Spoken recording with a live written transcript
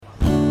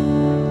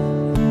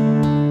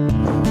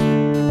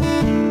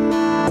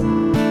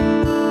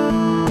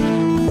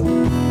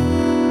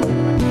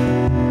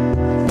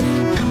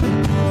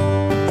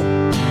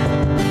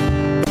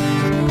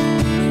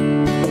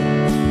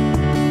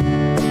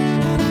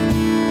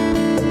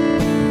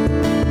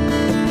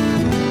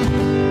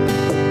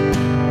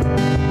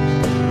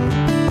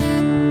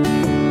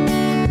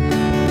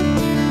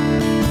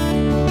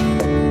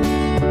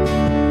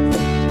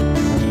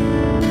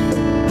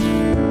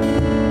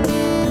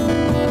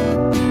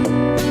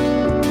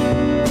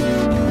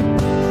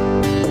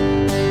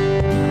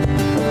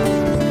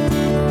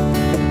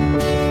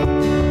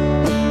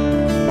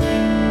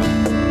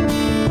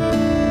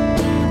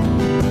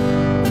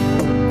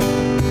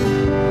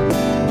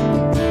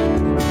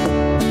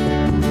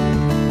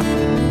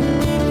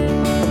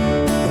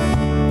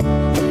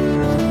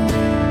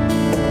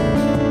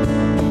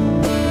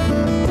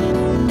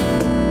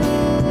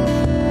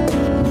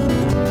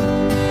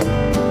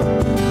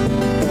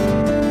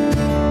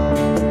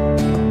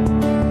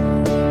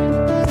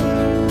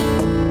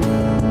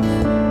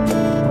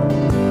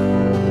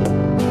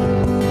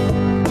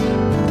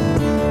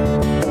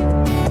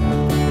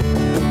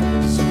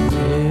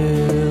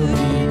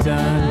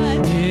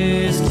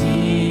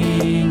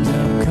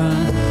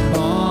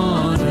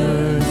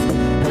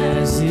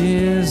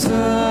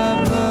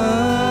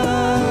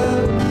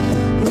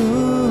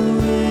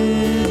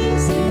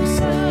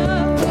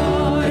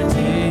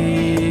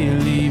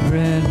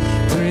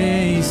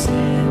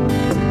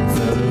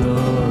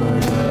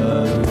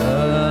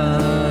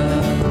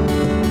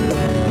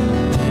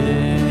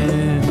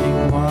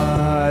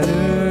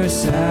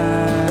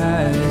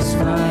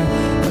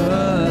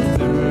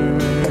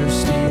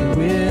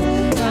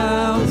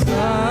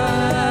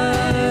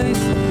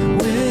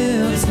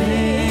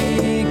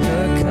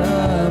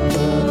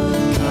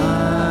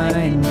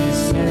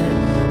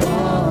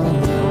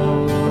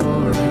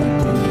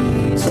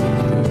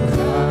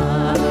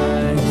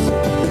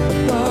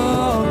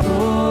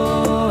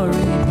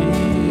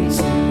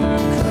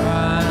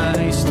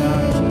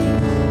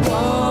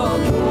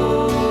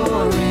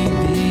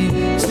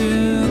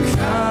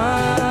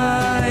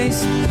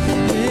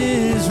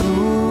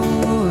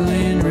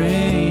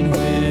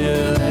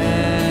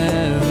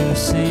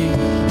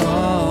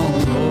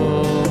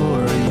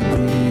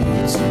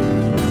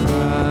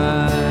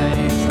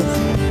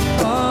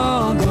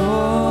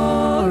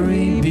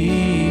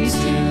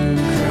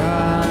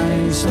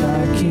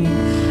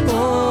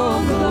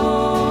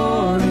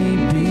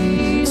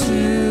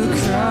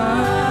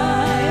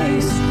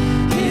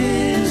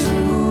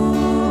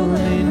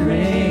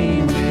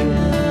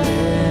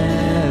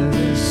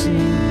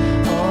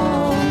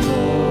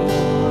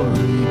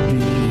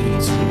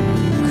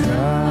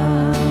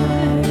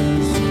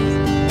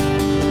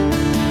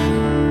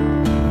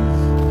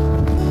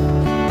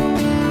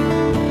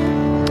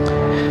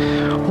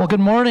Good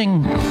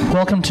morning.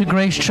 Welcome to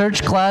Grace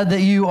Church. Glad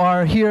that you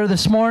are here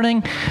this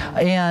morning,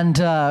 and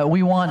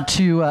we want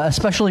to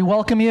especially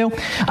welcome you.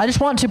 I just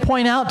want to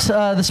point out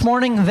this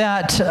morning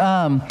that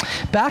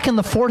back in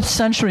the 4th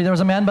century, there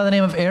was a man by the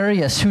name of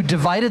Arius who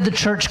divided the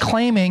church,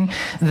 claiming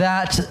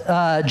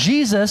that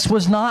Jesus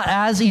was not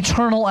as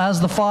eternal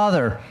as the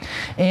Father.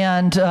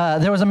 And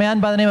there was a man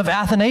by the name of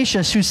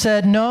Athanasius who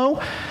said,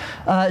 no,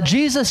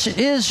 Jesus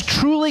is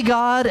truly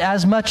God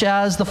as much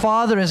as the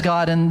Father is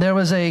God. And there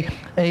was a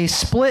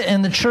split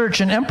in the church,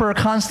 and Emperor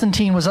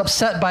Constantine was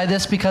upset by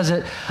this because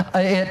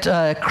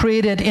it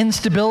created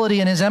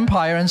instability in his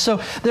empire. And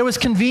so there was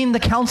convened the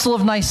Council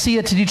of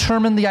Nicaea to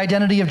determine the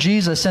identity of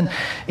Jesus. And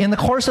in the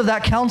course of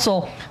that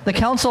council, the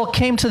council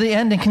came to the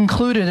end and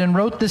concluded and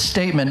wrote this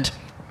statement: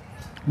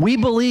 "We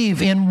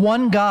believe in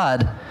one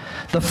God,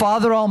 the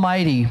Father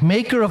Almighty,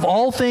 maker of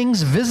all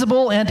things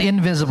visible and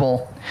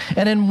invisible,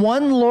 and in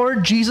one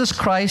Lord Jesus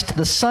Christ,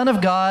 the Son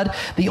of God,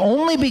 the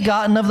only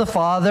begotten of the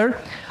Father,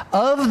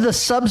 of the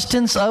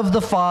substance of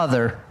the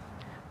Father,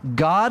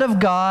 God of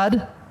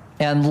God,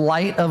 and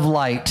light of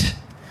light."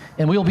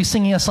 And we will be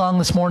singing a song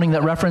this morning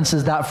that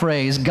references that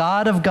phrase,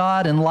 God of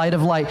God and light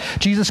of light.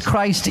 Jesus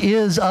Christ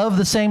is of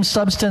the same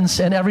substance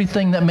and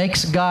everything that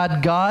makes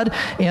God God,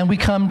 and we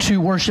come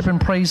to worship and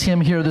praise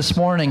Him here this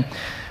morning.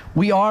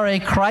 We are a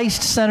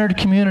Christ-centered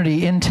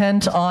community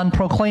intent on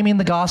proclaiming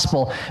the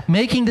gospel,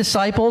 making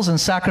disciples, and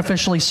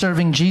sacrificially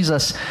serving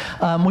Jesus.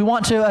 We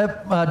want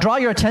to draw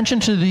your attention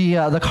to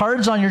the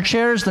cards on your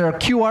chairs. There are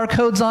QR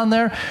codes on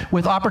there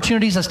with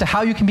opportunities as to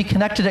how you can be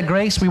connected at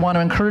Grace. We want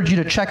to encourage you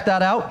to check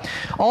that out.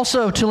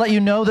 Also, to let you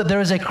know that there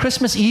is a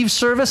Christmas Eve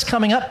service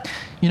coming up.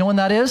 You know when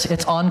that is?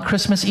 It's on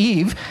Christmas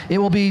Eve. It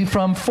will be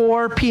from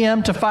 4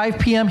 p.m. to 5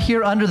 p.m.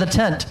 here under the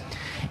tent.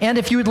 And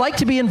if you would like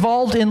to be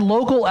involved in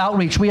local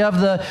outreach, we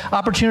have the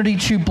opportunity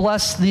to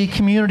bless the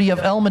community of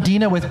El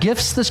Medina with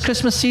gifts this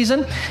Christmas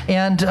season.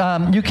 And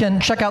you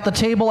can check out the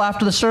table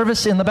after the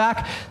service in the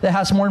back that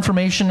has more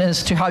information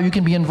as to how you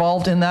can be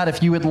involved in that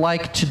if you would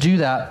like to do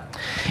that.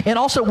 And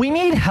also, we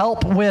need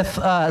help with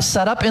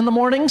setup in the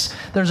mornings.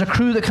 There's a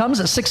crew that comes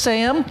at 6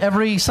 a.m.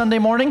 every Sunday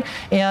morning,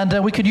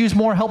 and we could use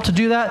more help to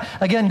do that.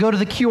 Again, go to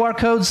the QR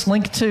codes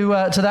linked to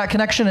that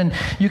connection, and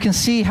you can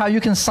see how you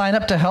can sign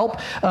up to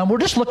help. We're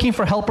just looking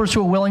for helpers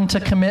who are willing to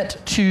commit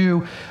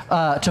to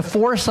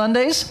 4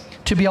 Sundays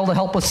to be able to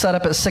help with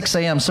setup at 6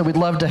 a.m. So we'd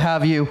love to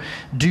have you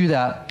do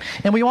that.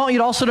 And we want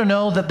you also to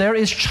know that there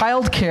is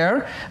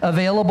childcare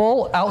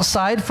available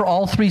outside for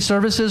all 3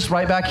 services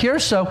right back here.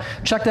 So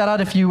check that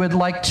out if you would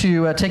like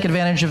to take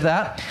advantage of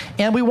that.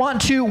 And we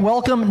want to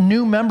welcome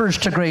new members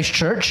to Grace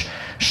Church,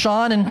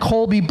 Sean and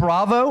Colby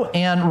Bravo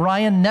and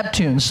Ryan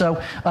Neptune.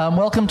 So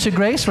welcome to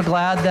Grace. We're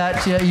glad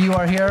that you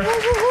are here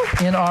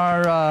in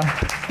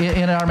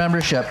our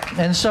membership.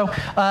 And so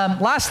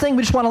last thing,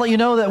 we just want to let you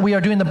know that we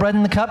are doing the bread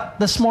and the cup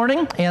this morning.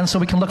 And so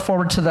we can look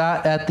forward to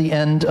that at the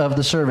end of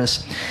the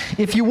service.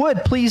 If you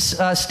would, please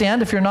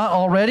stand if you're not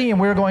already, and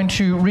we're going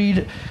to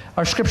read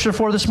our scripture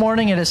for this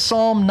morning. It is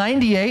Psalm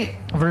 98,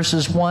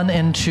 verses 1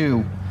 and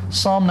 2.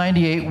 Psalm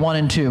 98, 1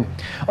 and 2.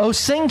 "Oh,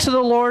 sing to the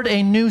Lord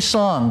a new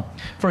song,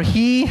 for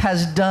He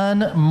has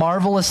done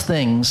marvelous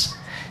things.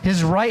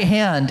 His right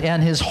hand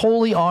and His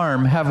holy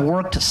arm have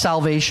worked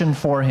salvation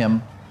for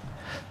Him.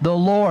 The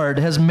Lord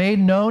has made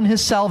known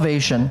His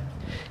salvation.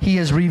 He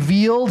has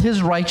revealed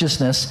His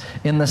righteousness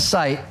in the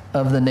sight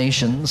of the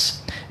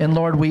nations." And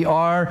Lord, we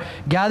are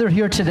gathered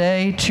here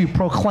today to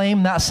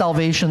proclaim that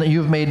salvation that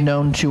You've made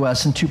known to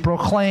us and to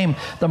proclaim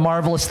the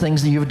marvelous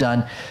things that You've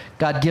done.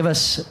 God, give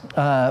us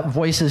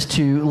voices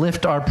to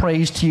lift our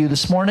praise to You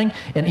this morning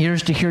and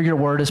ears to hear Your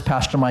word as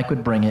Pastor Mike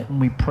would bring it.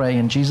 And we pray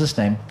in Jesus'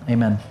 name,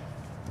 amen.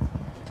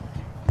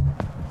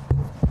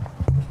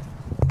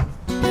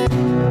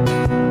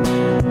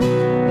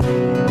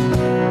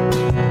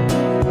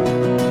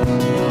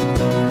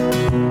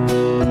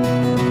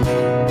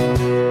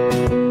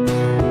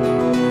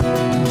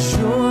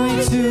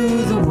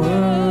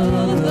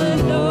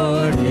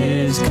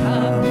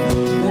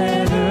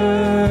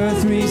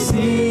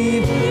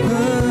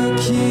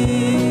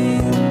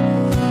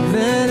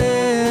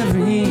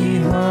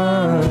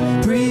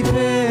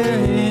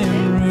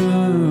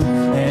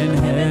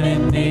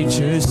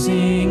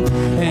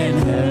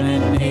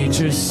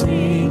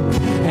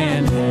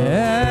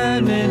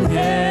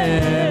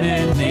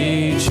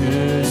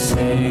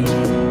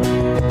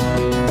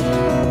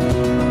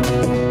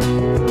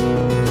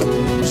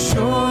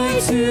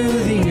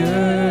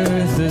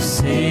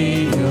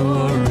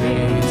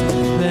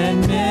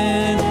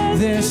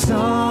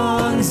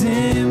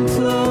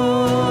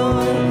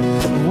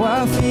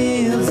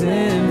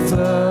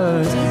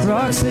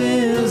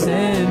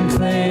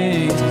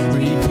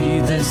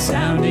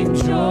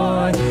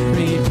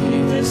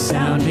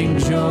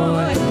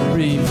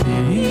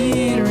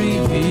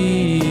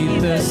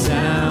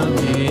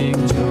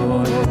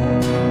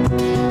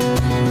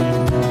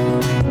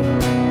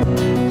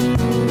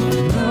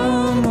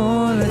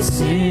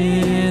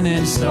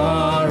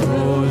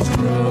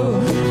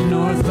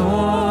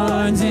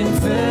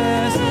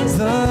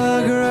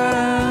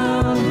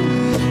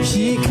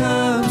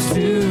 Comes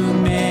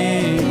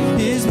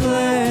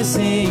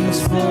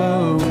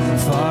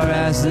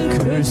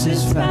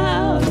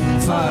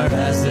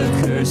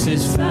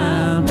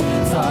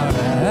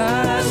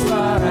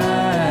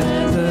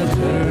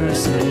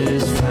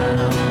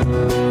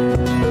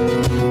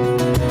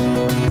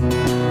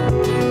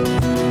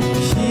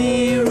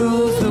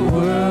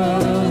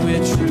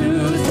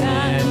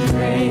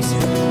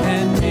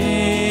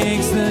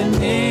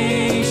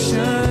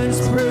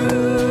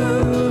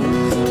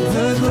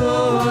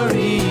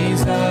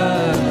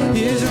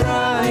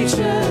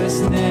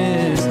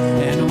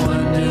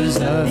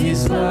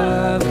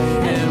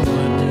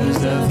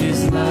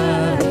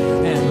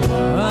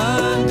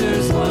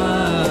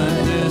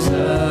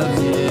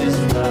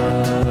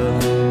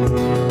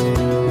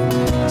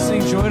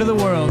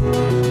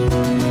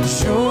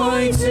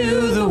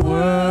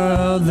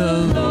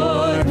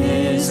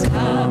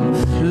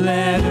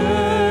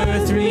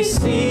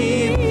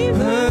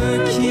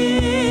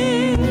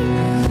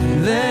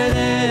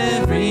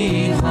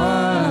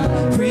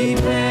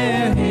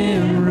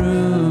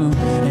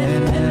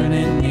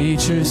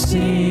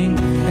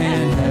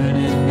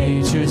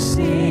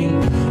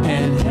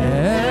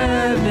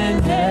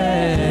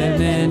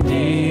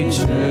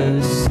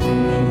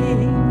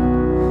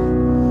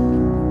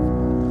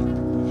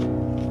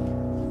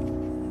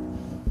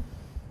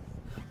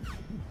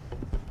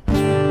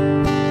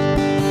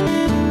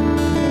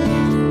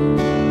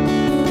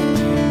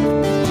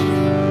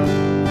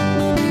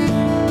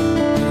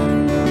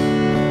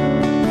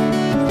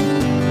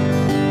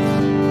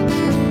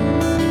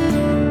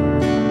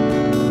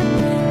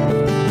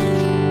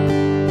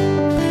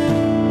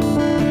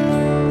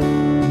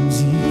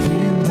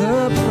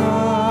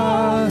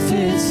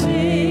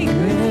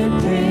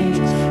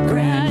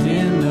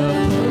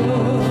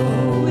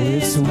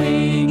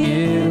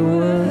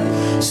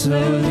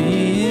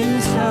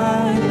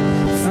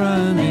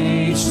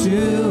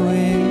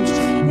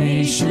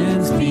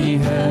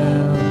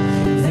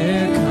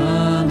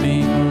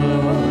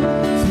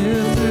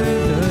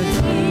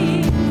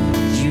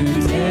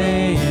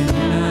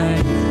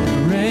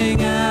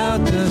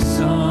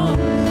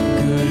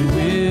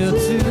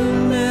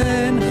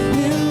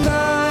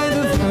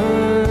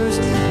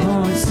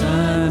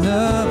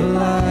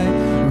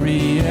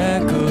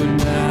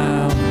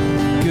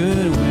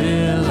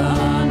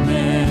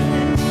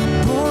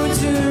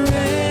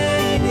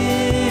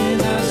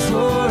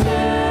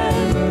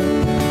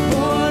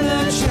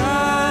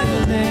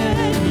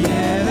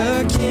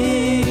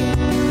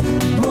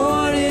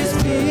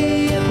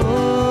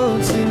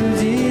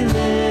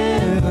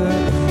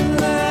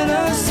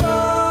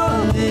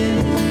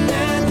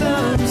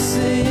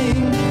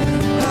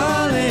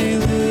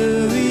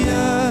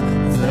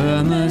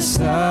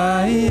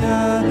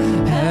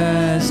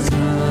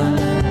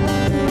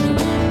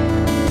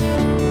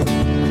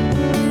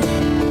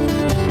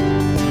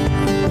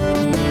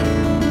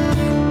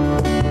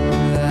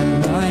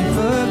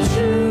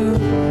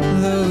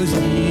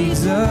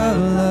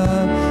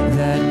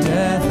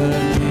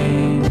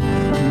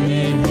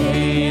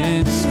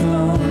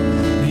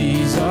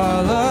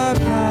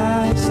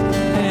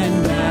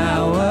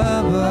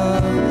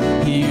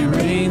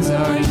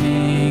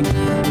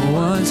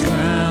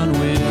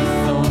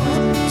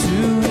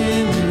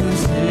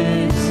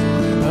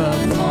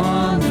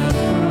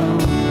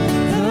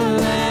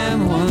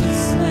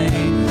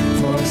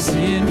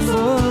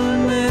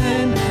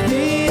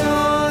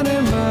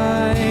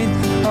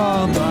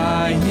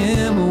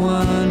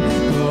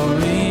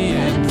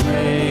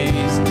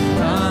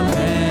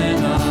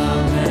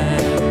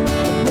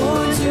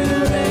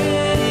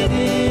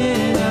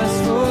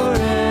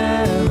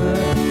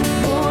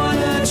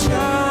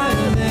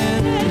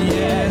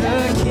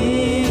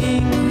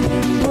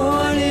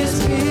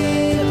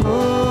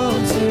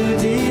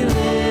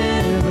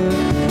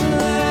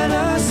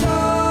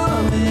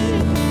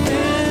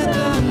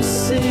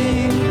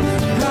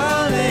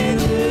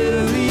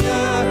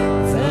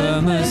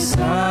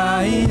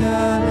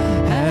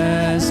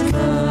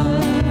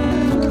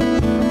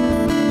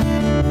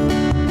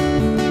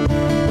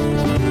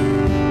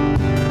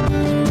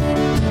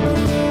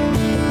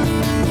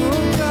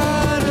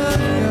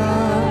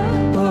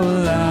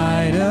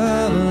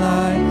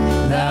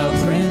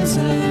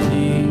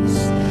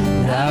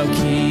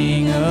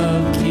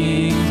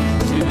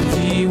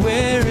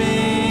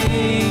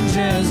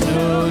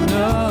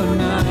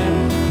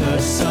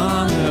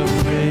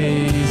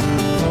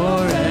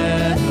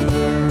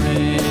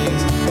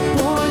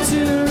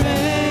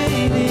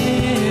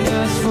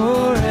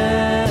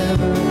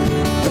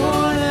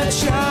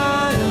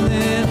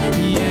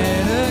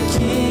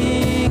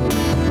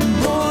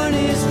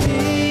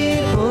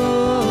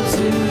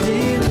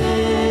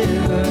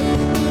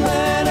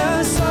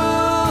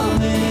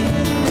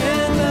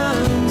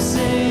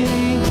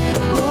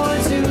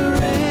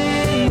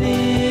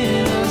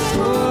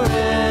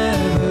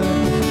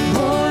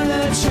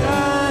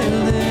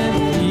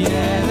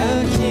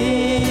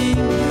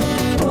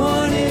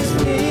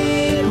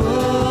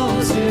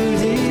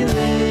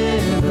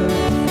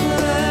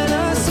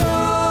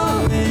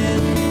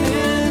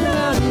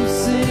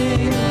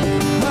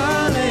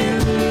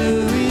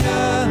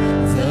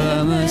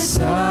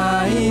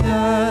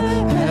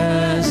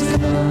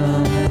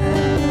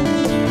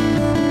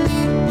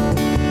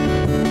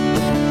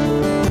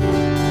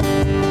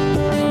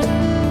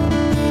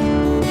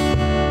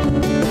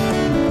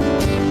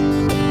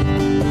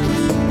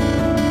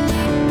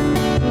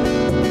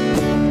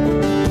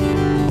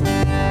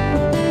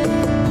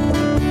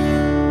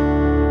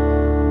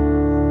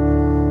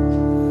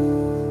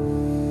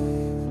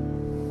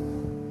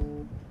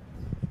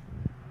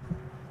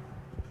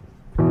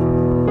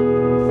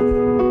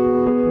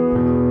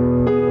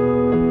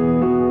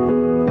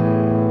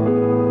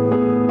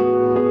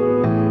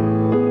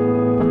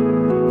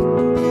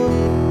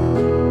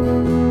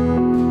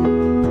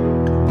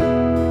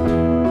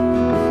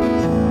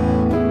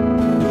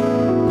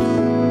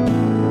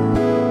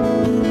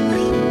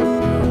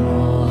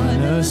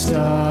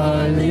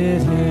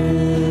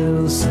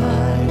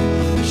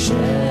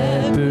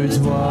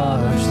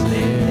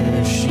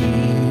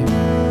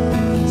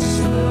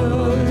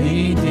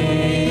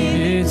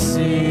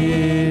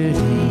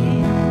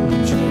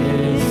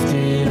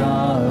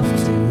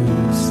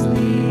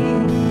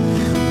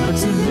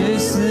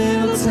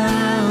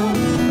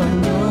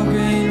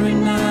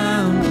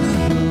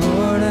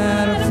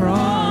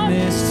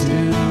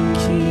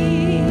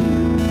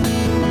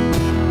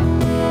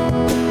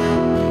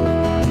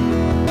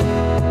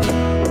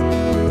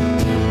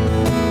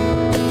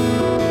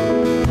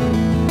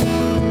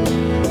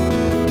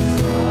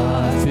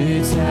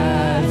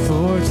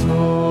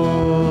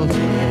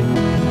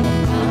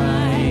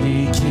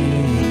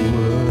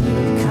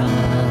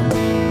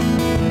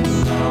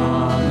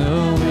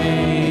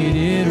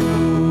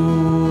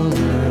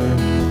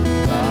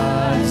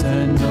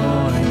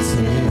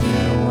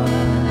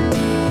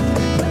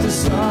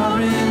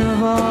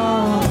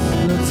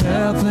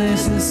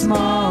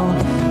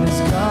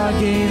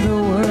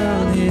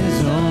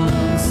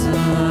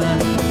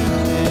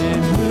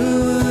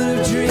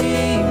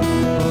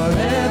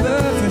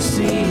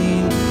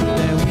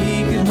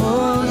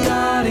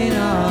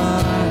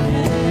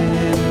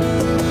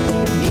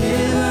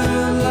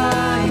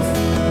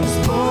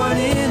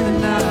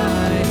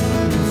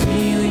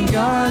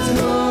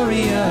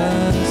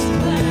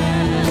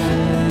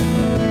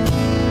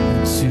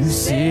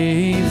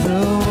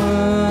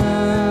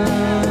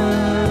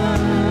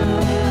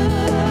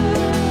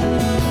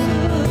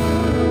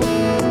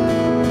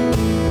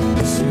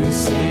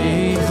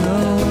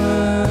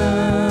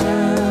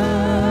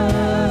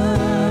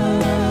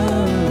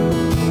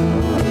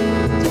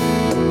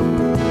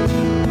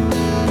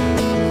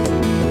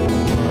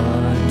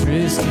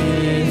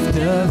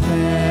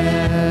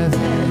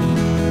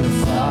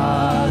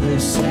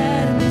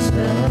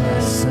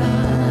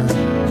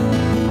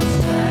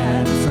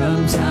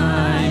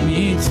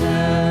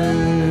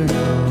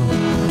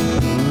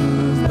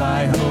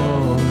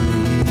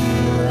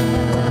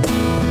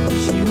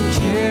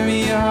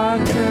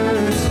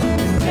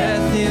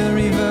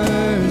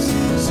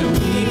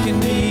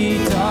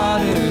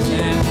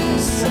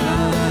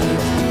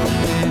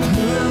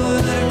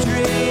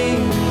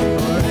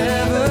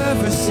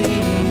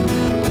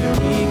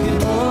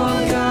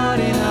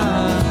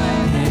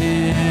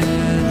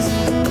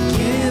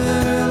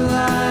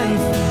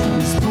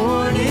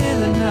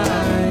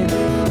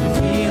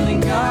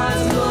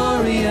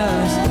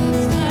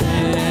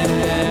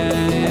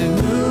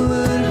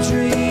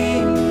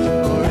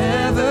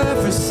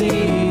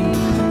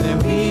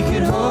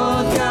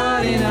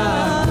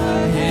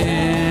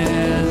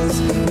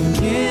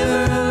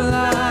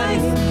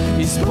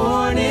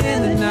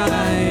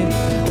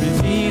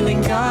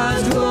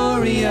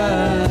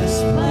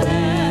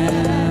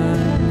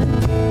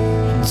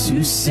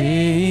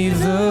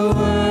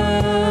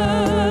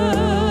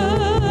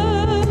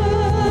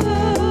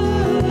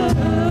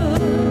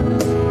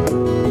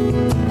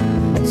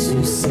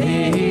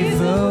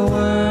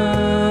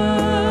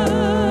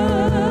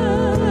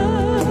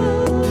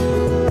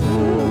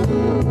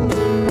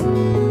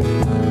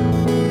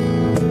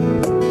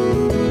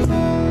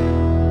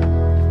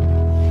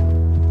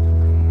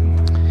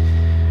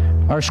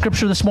Our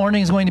scripture this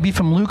morning is going to be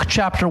from Luke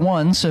chapter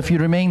 1. So if you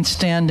remain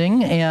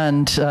standing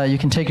and you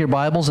can take your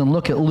Bibles and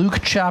look at Luke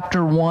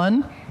chapter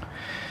 1.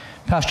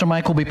 Pastor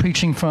Mike will be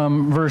preaching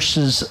from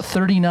verses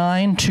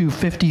 39 to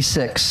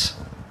 56.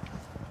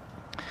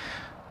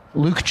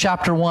 Luke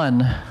chapter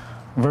 1,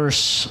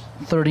 verse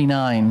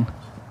 39.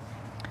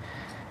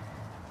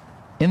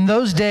 In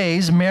those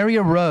days, Mary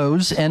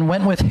arose and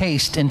went with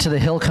haste into the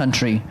hill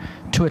country,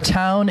 to a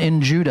town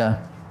in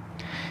Judah.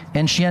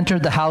 And she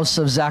entered the house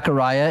of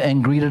Zechariah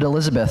and greeted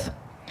Elizabeth.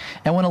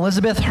 And when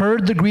Elizabeth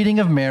heard the greeting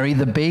of Mary,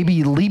 the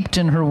baby leaped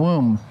in her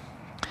womb.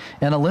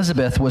 And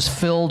Elizabeth was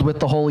filled with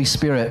the Holy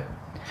Spirit.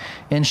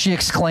 And she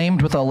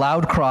exclaimed with a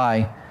loud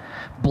cry,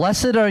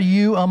 "Blessed are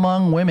you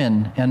among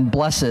women, and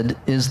blessed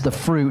is the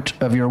fruit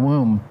of your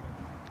womb.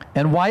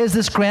 And why is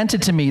this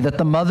granted to me, that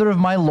the mother of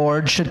my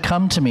Lord should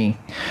come to me?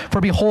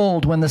 For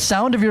behold, when the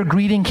sound of your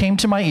greeting came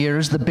to my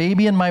ears, the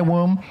baby in my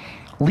womb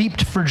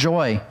leaped for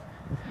joy.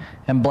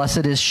 And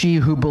blessed is she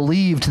who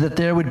believed that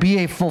there would be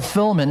a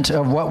fulfillment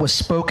of what was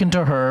spoken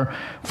to her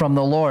from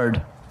the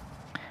Lord."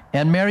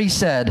 And Mary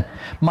said,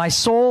 "My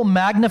soul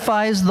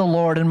magnifies the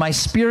Lord, and my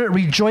spirit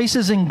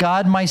rejoices in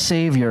God my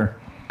Savior.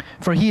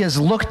 For he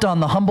has looked on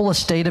the humble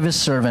estate of his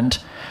servant.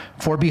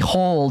 For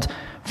behold,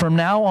 from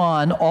now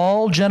on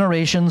all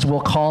generations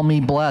will call me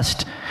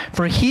blessed.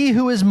 For he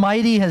who is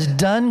mighty has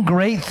done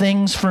great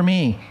things for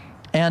me,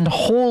 and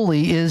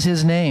holy is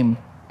his name.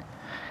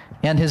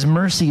 And his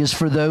mercy is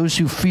for those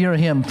who fear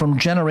him from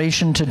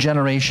generation to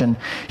generation.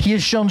 He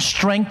has shown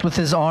strength with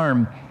his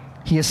arm.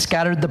 He has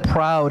scattered the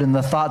proud in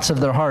the thoughts of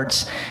their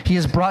hearts. He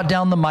has brought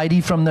down the mighty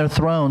from their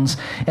thrones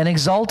and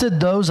exalted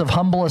those of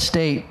humble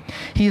estate.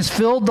 He has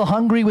filled the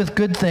hungry with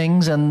good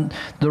things, and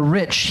the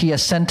rich he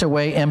has sent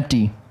away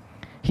empty.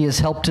 He has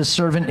helped his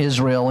servant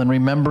Israel in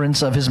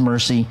remembrance of his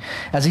mercy,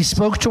 as he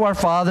spoke to our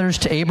fathers,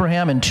 to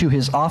Abraham, and to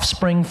his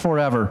offspring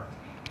forever."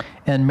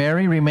 And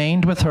Mary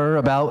remained with her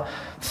about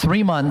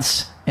 3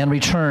 months and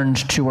returned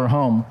to her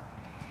home.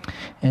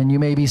 And you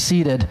may be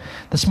seated.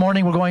 This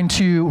morning we're going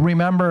to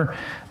remember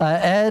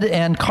Ed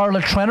and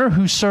Carla Trenner,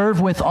 who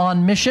serve with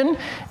On Mission,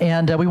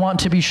 and we want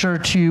to be sure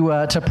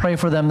to pray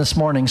for them this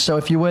morning. So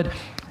if you would,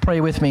 pray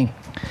with me.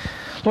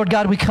 Lord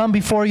God, we come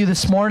before you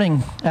this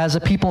morning as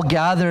a people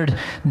gathered,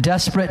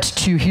 desperate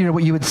to hear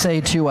what you would say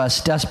to us,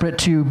 desperate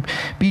to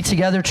be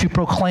together to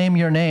proclaim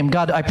your name.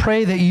 God, I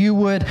pray that you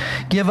would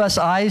give us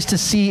eyes to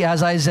see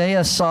as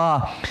Isaiah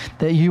saw,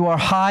 that you are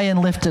high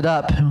and lifted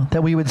up,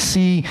 that we would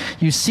see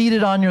you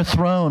seated on your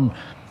throne.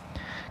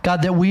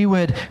 God, that we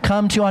would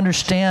come to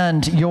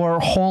understand your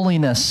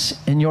holiness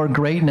and your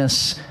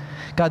greatness.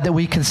 God, that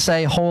we could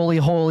say, "Holy,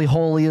 holy,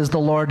 holy is the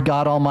Lord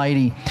God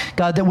Almighty."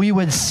 God, that we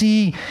would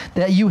see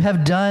that you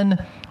have done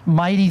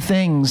mighty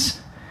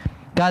things.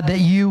 God, that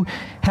you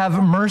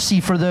have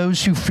mercy for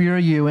those who fear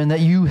you, and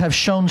that you have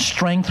shown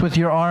strength with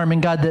your arm.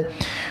 And God, that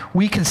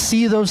we could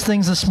see those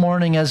things this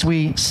morning as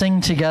we sing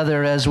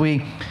together, as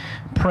we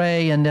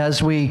pray, and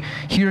as we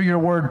hear your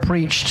word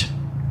preached.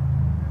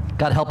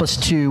 God, help us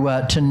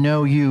to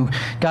know you.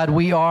 God,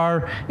 we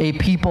are a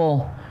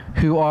people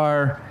who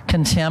are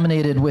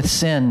contaminated with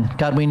sin.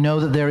 God, we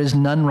know that there is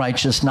none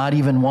righteous, not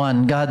even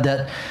one. God,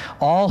 that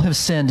all have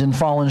sinned and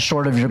fallen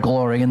short of your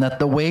glory, and that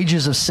the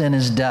wages of sin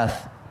is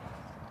death.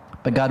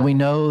 But God, we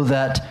know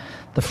that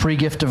the free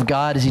gift of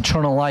God is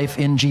eternal life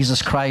in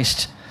Jesus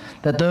Christ,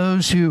 that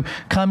those who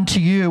come to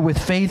you with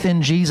faith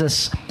in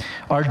Jesus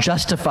are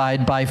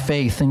justified by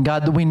faith. And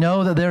God, that we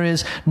know that there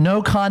is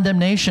no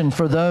condemnation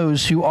for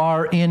those who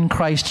are in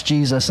Christ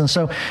Jesus. And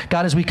so,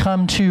 God, as we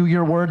come to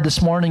your word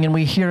this morning and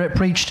we hear it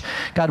preached,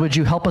 God, would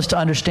you help us to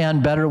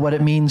understand better what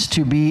it means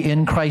to be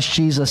in Christ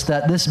Jesus,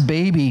 that this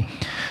baby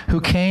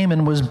who came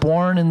and was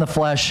born in the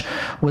flesh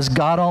was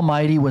God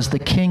Almighty, was the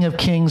King of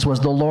Kings, was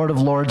the Lord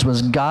of Lords,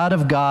 was God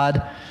of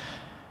God.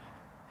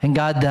 And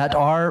God, that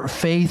our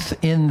faith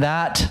in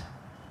that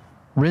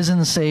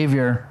risen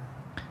Savior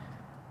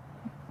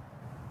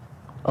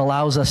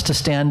allows us to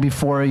stand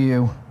before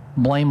you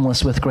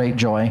blameless with great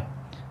joy.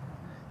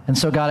 And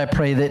so, God, I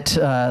pray that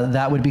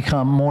that would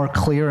become more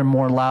clear and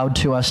more loud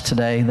to us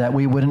today, that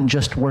we wouldn't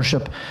just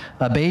worship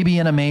a baby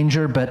in a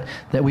manger, but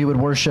that we would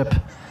worship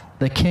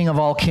the King of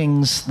all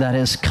kings that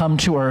has come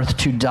to earth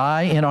to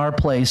die in our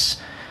place.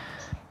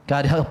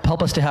 God,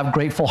 help us to have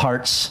grateful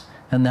hearts,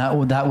 and that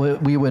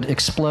we would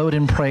explode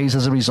in praise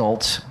as a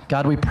result.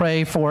 God, we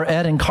pray for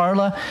Ed and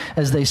Carla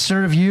as they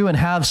serve you and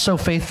have so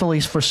faithfully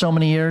for so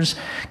many years.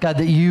 God,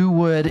 that you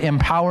would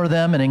empower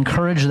them and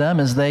encourage them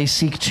as they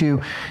seek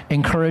to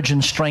encourage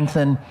and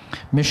strengthen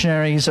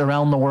missionaries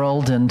around the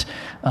world and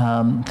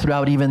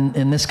throughout even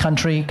in this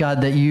country.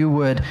 God, that you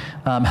would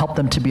help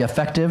them to be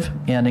effective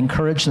and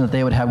encourage them, that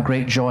they would have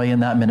great joy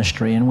in that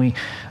ministry. And we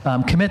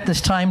commit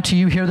this time to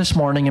you here this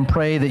morning and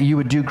pray that you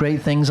would do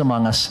great things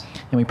among us.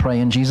 And we pray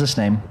in Jesus'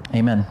 name,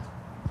 amen.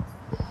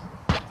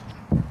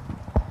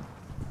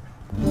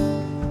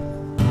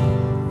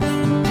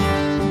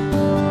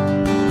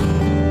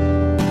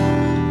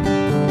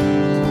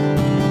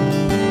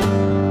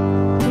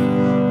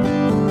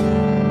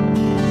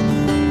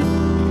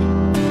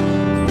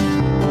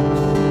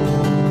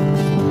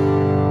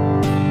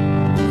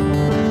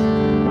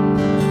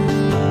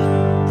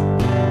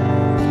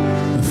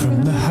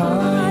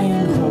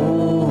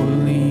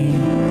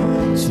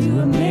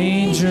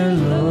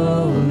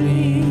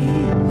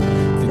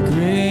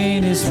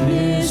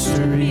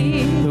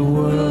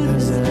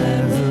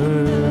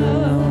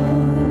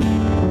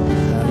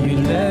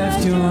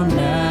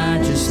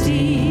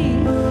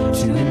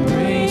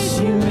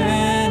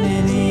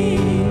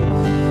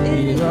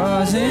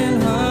 loves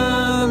and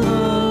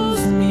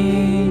humbles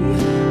me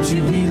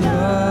to be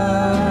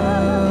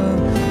loved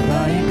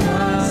by a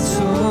God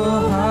so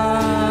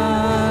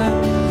high.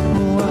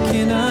 What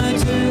can I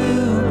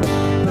do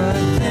but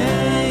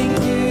thank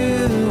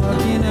you? What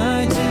can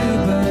I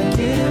do but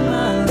give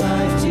my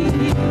life to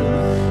you?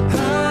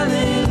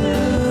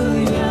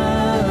 Hallelujah,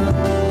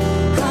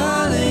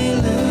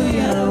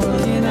 hallelujah. What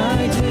can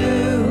I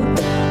do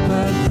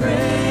but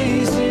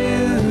praise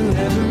you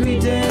every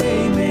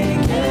day?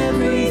 Make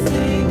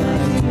everything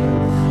I do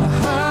a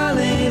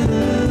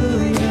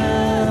hallelujah,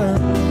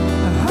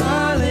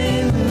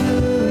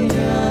 hallelujah,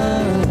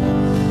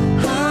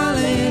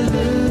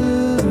 hallelujah.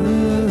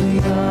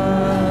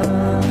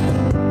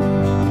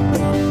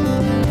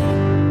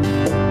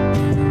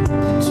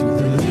 To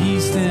the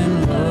least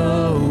and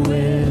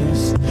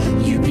lowest,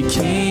 you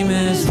became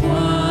as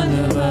one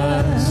of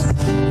us.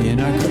 In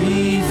our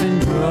grief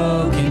and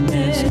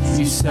brokenness,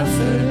 you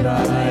suffered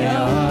by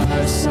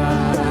our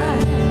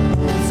side.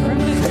 From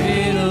the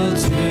cradle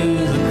to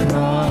the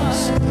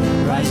cross,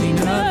 rising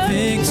up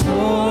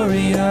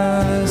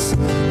victorious,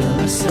 the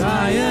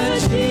Messiah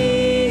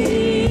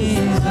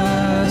Jesus,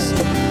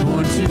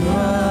 born to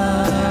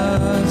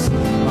us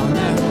on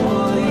that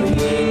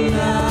holy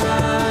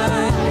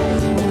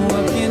night.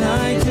 What can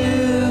I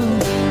do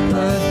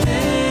but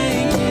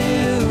thank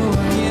you?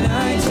 What can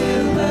I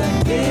do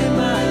but give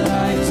my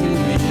life to you?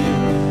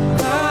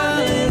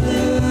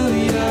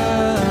 Hallelujah,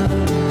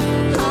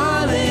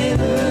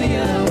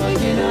 hallelujah. What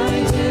can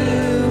I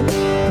do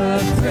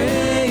but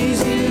praise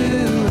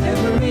you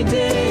every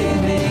day?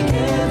 Make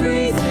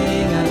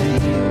everything I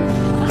do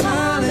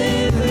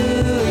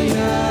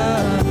hallelujah,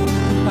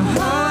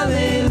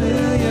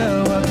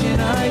 hallelujah. What can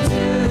I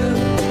do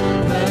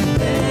but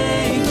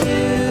thank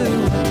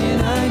you? What can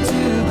I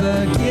do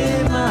but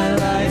give my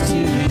life to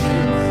you?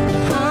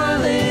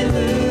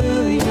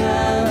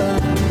 Hallelujah,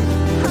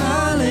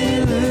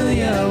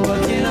 hallelujah.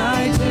 What can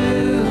I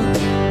do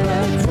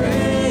but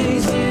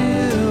praise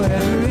you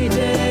every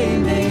day?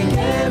 Make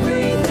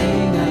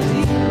everything I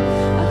do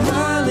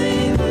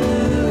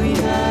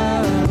hallelujah,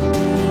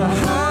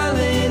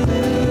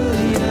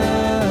 hallelujah,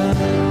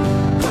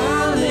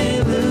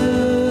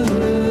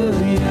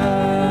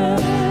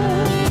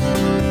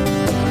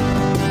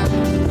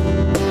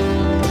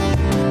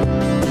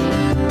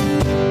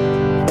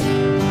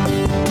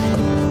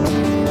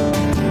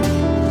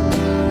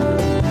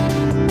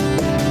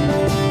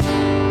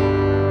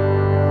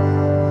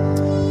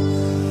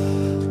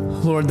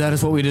 Lord, that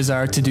is what we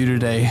desire to do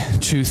today,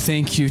 to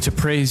thank you, to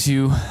praise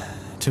you,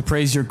 to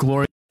praise your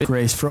glory and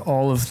grace for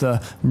all of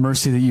the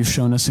mercy that you've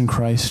shown us in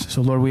Christ.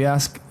 So, Lord, we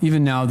ask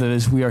even now that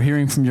as we are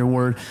hearing from your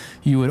word,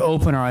 you would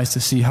open our eyes to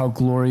see how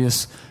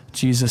glorious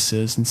Jesus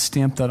is and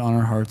stamp that on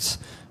our hearts.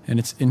 And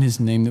it's in his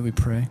name that we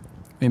pray.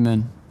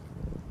 Amen.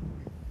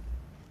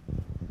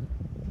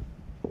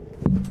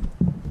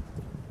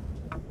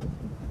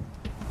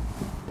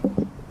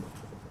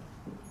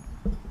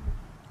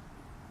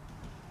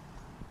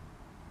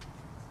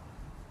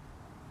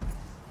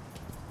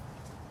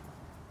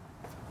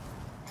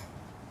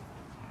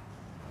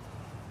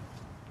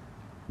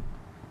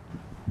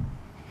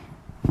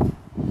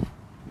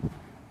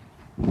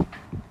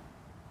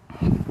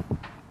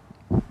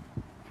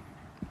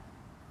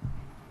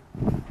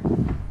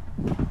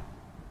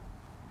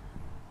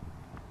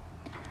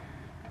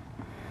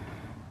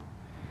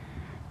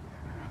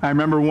 I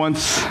remember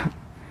once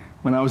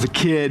when I was a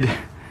kid,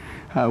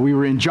 we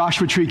were in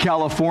Joshua Tree,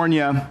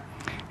 California,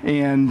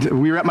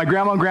 and we were at my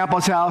grandma and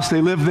grandpa's house. They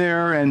lived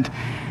there, and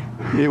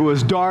it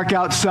was dark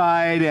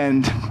outside,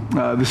 and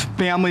this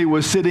family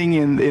was sitting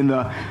in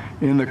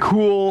the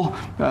cool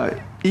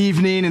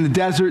evening in the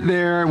desert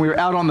there, and we were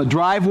out on the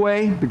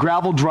driveway, the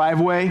gravel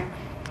driveway.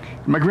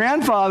 My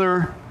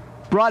grandfather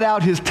brought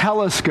out his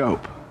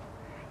telescope.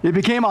 It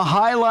became a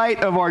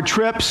highlight of our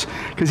trips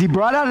because he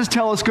brought out his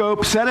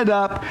telescope, set it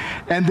up,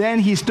 and then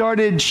he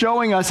started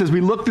showing us as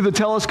we looked through the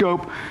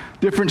telescope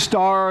different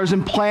stars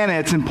and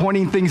planets and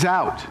pointing things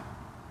out.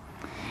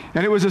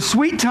 And it was a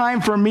sweet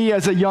time for me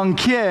as a young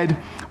kid,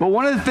 but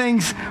one of the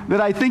things that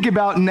I think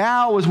about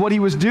now is what he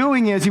was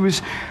doing is he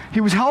was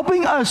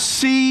helping us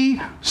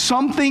see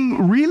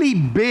something really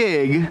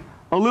big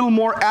a little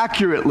more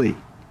accurately.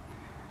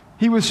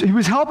 He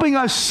was helping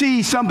us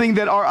see something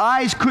that our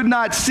eyes could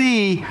not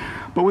see,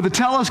 but with the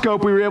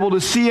telescope, we were able to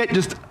see it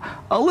just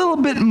a little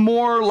bit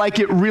more like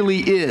it really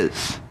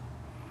is.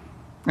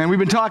 And we've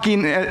been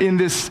talking in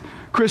this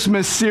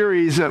Christmas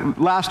series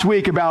last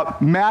week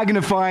about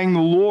magnifying the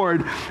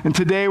Lord. And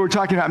today we're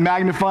talking about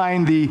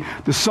magnifying the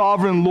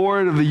sovereign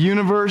Lord of the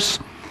universe.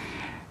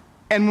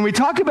 And when we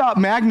talk about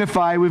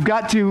magnify, we've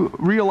got to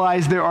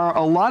realize there are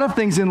a lot of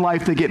things in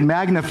life that get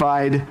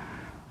magnified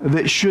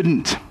that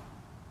shouldn't.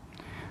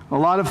 A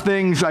lot of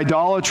things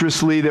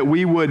idolatrously that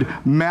we would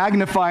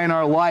magnify in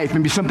our life.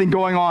 Maybe something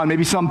going on,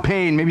 maybe some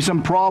pain, maybe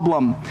some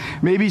problem,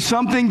 maybe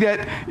something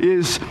that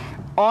is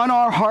on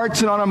our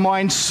hearts and on our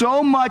minds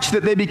so much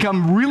that they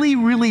become really,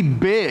 really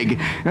big.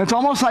 And it's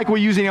almost like we're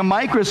using a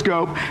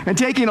microscope and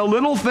taking a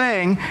little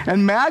thing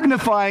and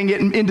magnifying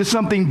it into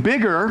something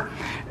bigger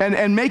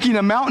and making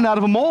a mountain out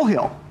of a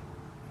molehill.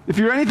 If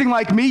you're anything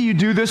like me, you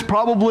do this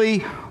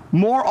probably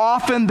more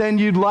often than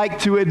you'd like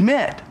to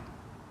admit.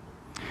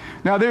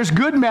 Now, there's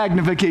good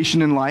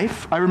magnification in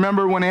life. I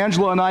remember when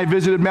Angela and I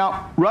visited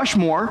Mount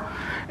Rushmore,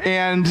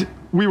 and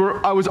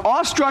I was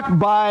awestruck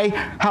by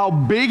how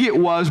big it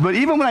was, but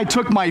even when I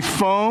took my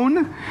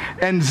phone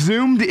and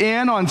zoomed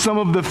in on some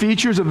of the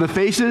features of the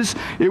faces,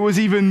 it was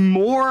even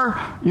more,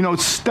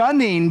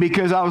 stunning,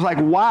 because I was like,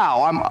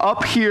 wow, I'm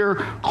up here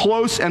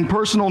close and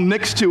personal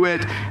next to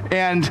it,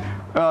 and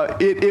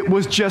it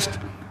was just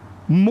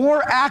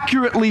more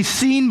accurately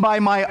seen by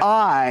my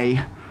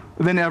eye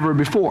than ever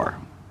before.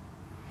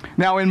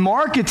 Now, in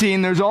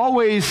marketing, there's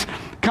always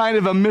kind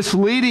of a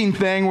misleading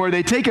thing where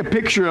they take a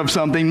picture of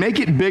something, make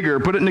it bigger,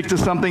 put it next to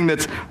something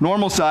that's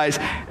normal size,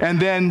 and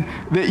then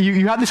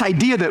you have this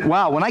idea that,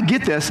 wow, when I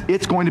get this,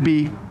 it's going to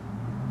be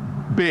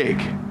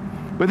big.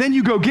 But then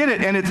you go get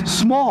it, and it's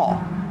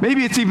small.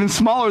 Maybe it's even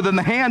smaller than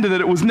the hand that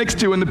it was next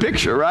to in the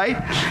picture, right?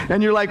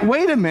 And you're like,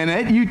 wait a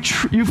minute,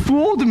 you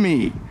fooled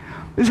me.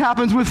 This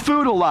happens with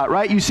food a lot,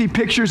 right? You see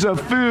pictures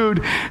of food,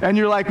 and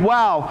you're like,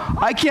 wow,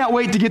 I can't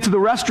wait to get to the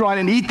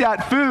restaurant and eat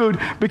that food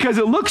because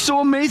it looks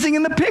so amazing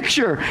in the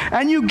picture.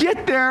 And you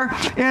get there,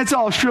 and it's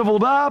all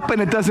shriveled up,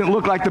 and it doesn't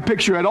look like the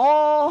picture at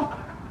all.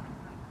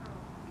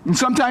 And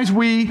sometimes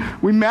we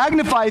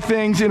magnify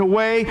things in a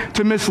way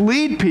to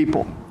mislead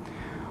people.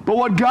 But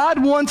what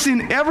God wants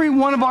in every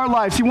one of our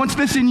lives, He wants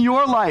this in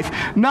your life,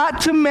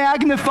 not to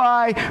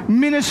magnify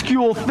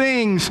minuscule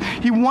things.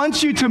 He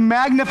wants you to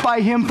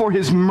magnify Him for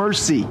His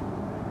mercy.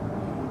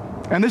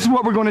 And this is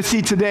what we're going to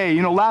see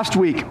today. Last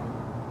week,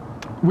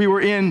 we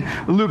were in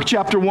Luke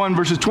chapter 1,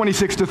 verses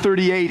 26 to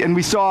 38, and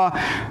we saw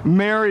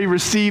Mary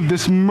receive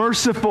this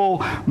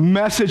merciful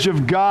message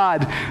of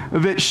God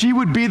that she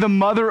would be the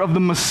mother of the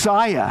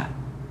Messiah.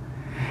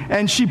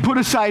 And she put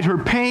aside her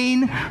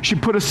pain, she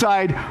put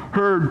aside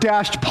her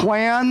dashed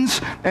plans,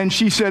 and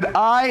she said,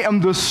 I am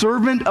the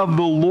servant of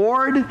the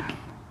Lord.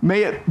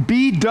 May it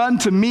be done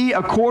to me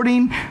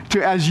according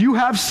to as you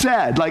have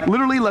said. Like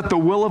literally, let the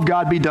will of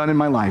God be done in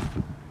my life.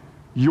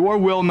 Your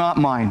will, not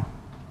mine.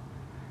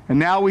 And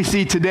now we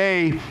see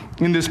today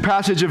in this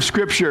passage of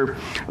Scripture,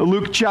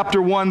 Luke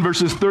chapter 1,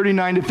 verses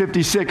 39 to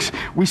 56,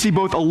 we see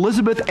both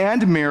Elizabeth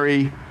and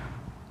Mary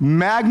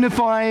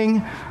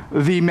magnifying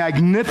the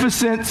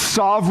magnificent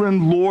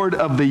sovereign Lord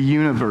of the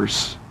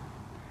universe.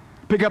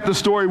 Pick up the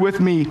story with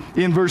me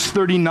in verse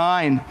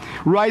 39.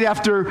 Right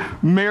after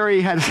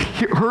Mary had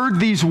heard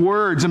these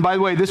words, and by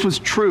the way, this was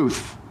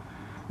truth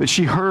that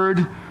she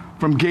heard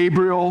from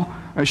Gabriel,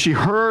 as she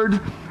heard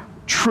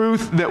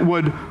truth that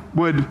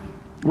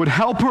would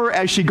help her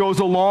as she goes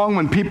along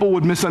when people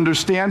would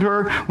misunderstand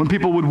her, when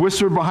people would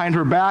whisper behind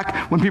her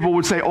back, when people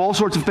would say all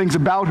sorts of things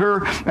about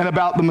her and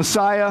about the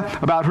Messiah,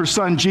 about her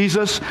son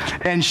Jesus.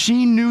 And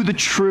she knew the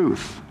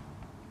truth.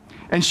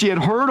 And she had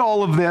heard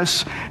all of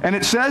this. And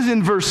it says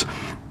in verse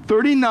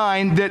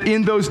 39 that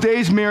in those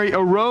days Mary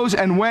arose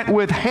and went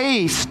with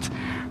haste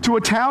to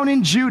a town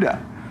in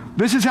Judah.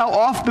 This is how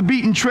off the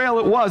beaten trail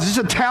it was. This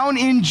is a town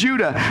in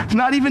Judah. It's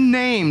not even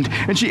named.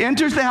 And she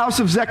enters the house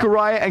of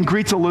Zechariah and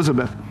greets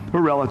Elizabeth,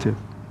 her relative.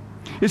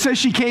 It says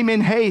she came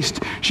in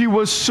haste. She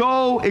was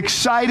so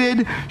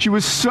excited. She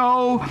was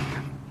so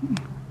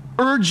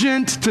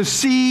urgent to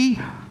see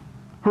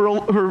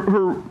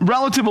her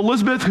relative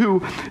Elizabeth,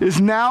 who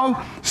is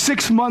now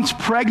 6 months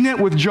pregnant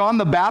with John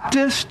the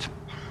Baptist.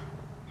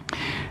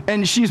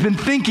 And she's been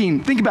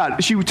thinking, think about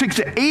it. She takes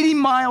an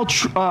 80-mile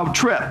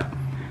trip,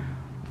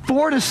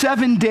 4 to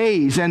 7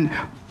 days. And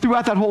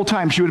throughout that whole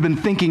time, she would have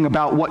been thinking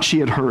about what she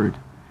had heard.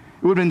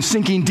 It would have been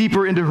sinking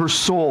deeper into her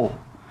soul.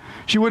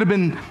 She would have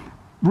been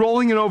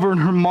rolling it over in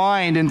her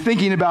mind and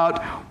thinking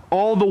about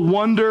all the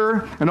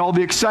wonder and all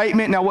the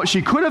excitement. Now, what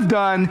she could have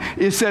done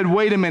is said,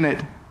 wait a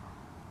minute.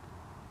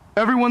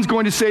 Everyone's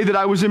going to say that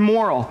I was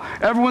immoral.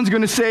 Everyone's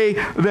going to say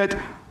that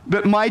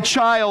my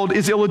child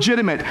is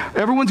illegitimate.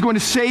 Everyone's going to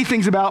say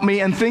things about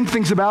me and think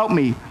things about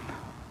me.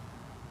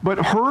 But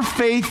her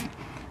faith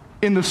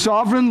in the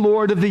sovereign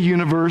Lord of the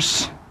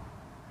universe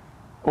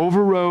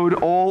overrode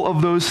all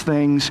of those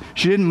things.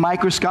 She didn't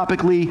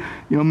microscopically,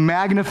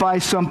 magnify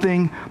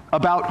something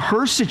about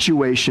her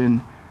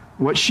situation.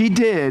 What she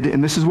did,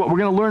 and this is what we're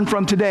going to learn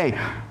from today,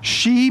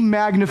 she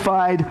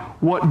magnified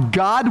what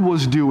God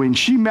was doing.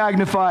 She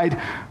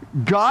magnified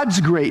God's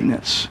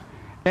greatness.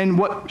 And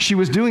what she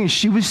was doing is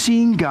she was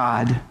seeing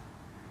God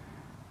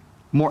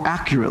more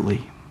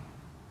accurately.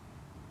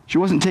 She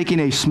wasn't taking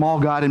a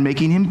small God and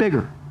making him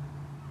bigger.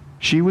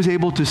 She was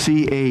able to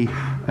see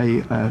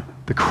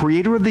the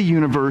creator of the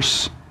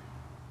universe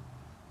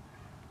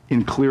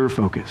in clearer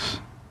focus.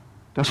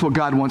 That's what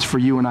God wants for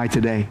you and I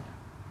today.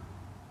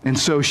 And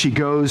so she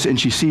goes and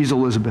she sees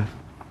Elizabeth.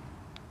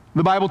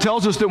 The Bible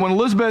tells us that when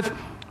Elizabeth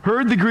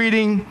heard the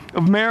greeting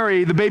of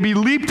Mary, the baby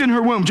leaped in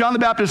her womb. John the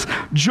Baptist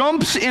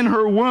jumps in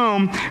her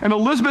womb, and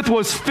Elizabeth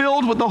was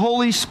filled with the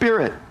Holy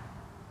Spirit.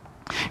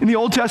 In the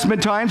Old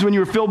Testament times, when you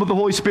were filled with the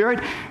Holy Spirit,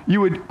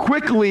 you would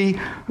quickly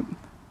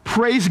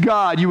praise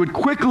God. You would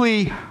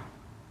quickly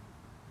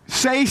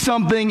say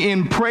something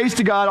in praise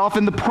to God.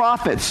 Often the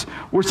prophets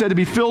were said to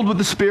be filled with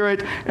the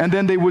Spirit, and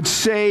then they would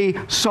say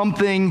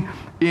something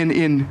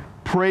in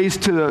praise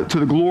to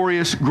the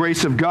glorious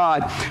grace of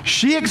God.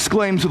 She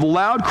exclaims with a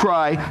loud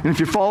cry, and if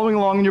you're following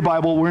along in your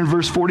Bible, we're in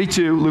verse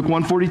 42, Luke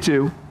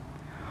 1:42.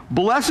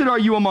 Blessed are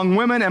you among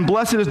women, and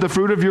blessed is the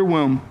fruit of your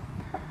womb.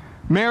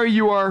 Mary,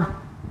 you are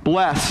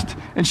blessed.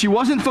 And she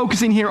wasn't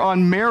focusing here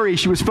on Mary.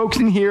 She was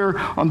focusing here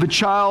on the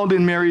child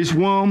in Mary's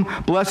womb.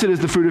 Blessed is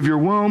the fruit of your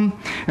womb.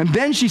 And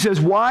then she says,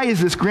 why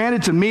is this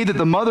granted to me that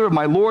the mother of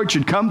my Lord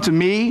should come to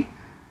me?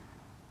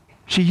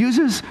 She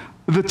uses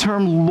the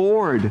term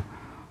Lord.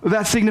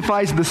 That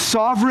signifies the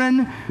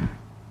sovereign,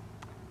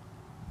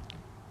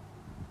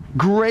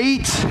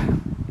 great,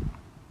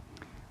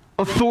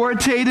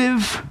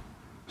 authoritative,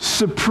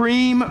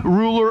 supreme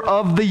ruler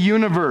of the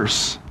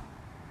universe.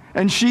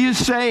 And she is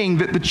saying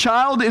that the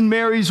child in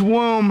Mary's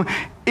womb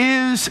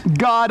is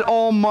God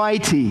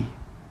Almighty.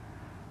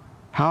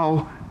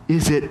 How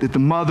is it that the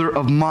mother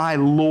of my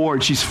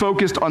Lord? She's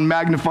focused on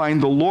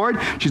magnifying the Lord.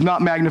 She's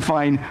not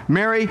magnifying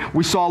Mary.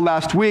 We saw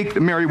last week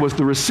that Mary was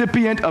the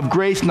recipient of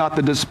grace, not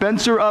the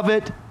dispenser of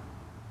it.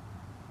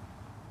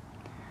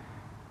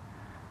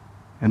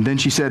 And then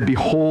she said,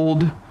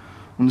 behold,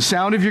 when the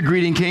sound of your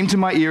greeting came to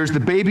my ears,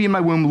 the baby in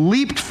my womb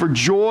leaped for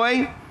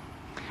joy.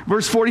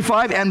 Verse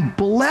 45, and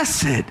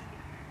blessed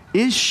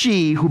is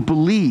she who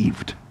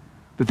believed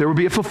that there would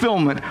be a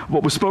fulfillment of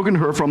what was spoken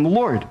to her from the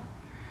Lord.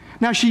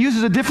 Now, she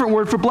uses a different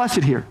word for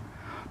blessed here.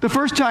 The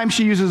first time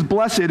she uses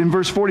blessed in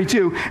verse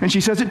 42, and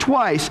she says it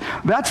twice.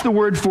 That's the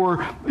word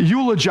for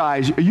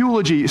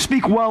eulogy,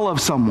 speak well of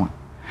someone.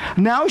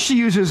 Now she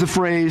uses the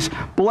phrase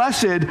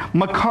blessed,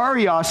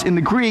 makarios in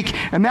the Greek,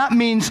 and that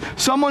means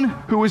someone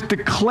who is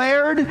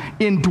declared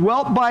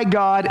indwelt by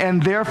God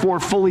and therefore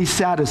fully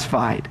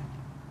satisfied.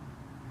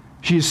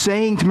 She is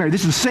saying to Mary,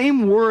 this is the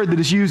same word that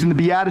is used in the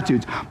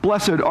Beatitudes.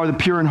 Blessed are the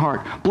pure in heart.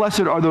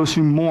 Blessed are those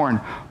who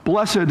mourn.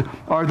 Blessed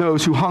are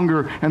those who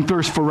hunger and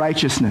thirst for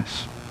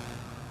righteousness.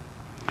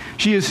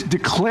 She is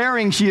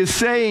declaring, she is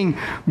saying,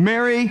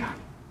 Mary,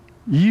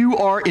 you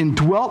are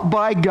indwelt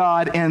by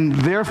God and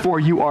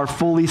therefore you are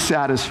fully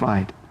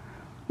satisfied.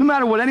 No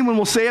matter what anyone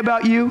will say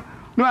about you,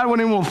 no matter what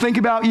anyone will think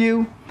about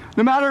you,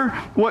 no matter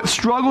what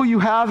struggle you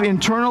have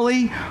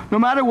internally, no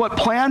matter what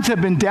plans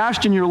have been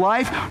dashed in your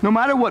life, no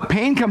matter what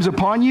pain comes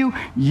upon you,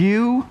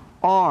 you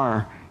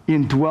are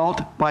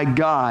indwelt by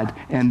God,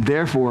 and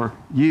therefore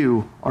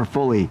you are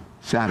fully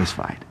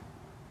satisfied.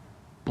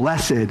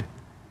 Blessed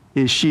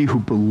is she who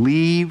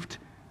believed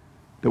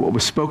that what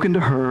was spoken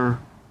to her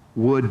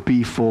would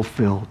be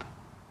fulfilled.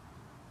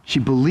 She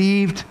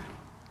believed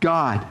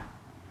God.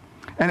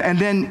 And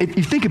then if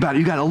you think about it,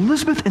 you got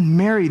Elizabeth and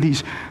Mary,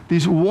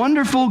 these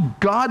wonderful,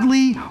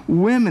 godly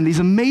women, these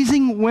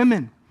amazing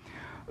women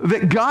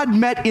that God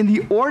met in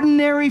the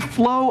ordinary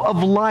flow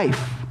of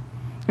life.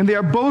 And they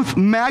are both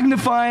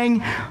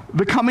magnifying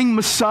the coming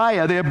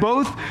Messiah. They are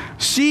both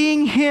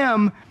seeing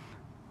him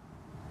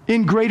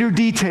in greater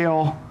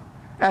detail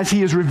as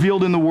he is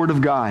revealed in the Word of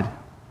God.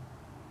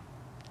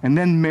 And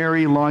then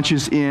Mary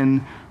launches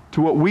in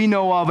to what we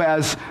know of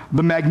as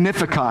the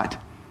Magnificat.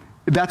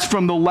 That's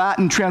from the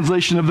Latin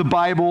translation of the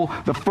Bible,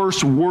 the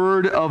first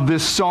word of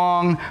this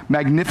song,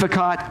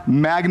 Magnificat,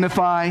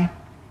 magnify.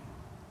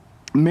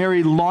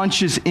 Mary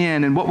launches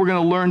in, and what we're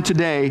going to learn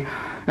today,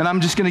 and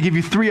I'm just going to give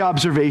you 3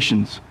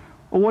 observations.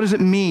 Well, what does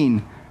it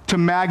mean to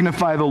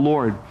magnify the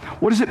Lord?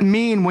 What does it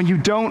mean when you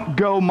don't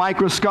go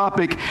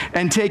microscopic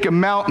and take a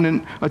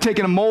mountain, take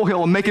a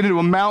molehill and make it into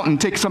a mountain,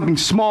 take something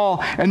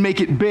small and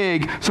make it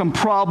big, some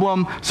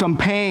problem, some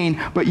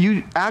pain, but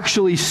you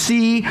actually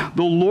see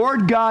the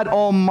Lord God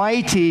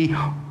Almighty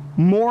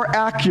more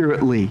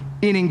accurately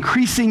in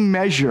increasing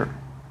measure?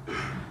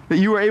 That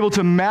you are able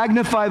to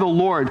magnify the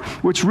Lord,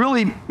 which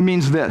really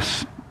means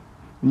this.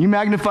 When you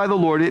magnify the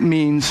Lord, it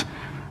means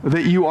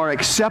that you are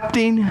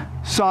accepting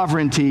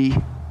sovereignty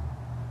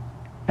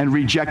and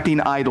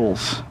rejecting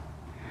idols.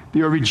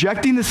 You are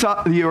rejecting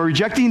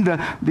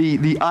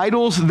the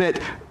idols that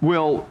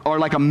are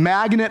like a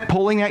magnet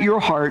pulling at your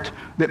heart,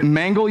 that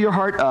mangle your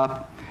heart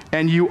up,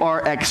 and you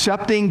are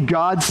accepting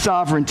God's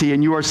sovereignty,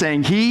 and you are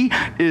saying, he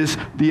is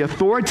the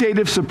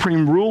authoritative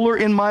supreme ruler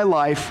in my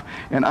life,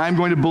 and I'm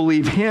going to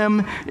believe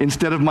him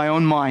instead of my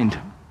own mind.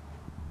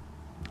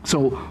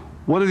 So,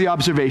 what are the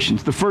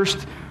observations? The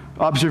first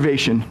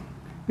observation,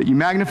 that you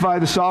magnify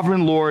the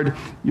sovereign Lord,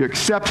 you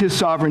accept his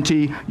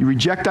sovereignty, you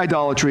reject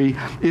idolatry,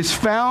 is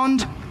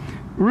found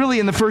really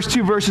in the first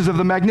 2 verses of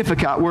the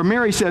Magnificat, where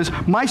Mary says,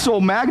 my soul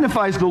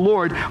magnifies the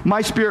Lord,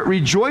 my spirit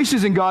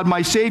rejoices in God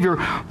my Savior,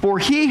 for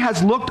he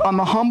has looked on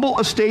the humble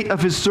estate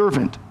of his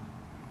servant.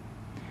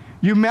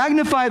 You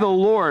magnify the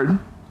Lord,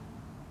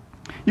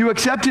 you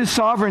accept his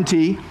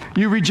sovereignty,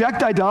 you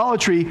reject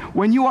idolatry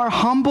when you are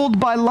humbled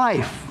by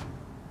life.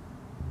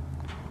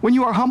 When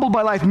you are humbled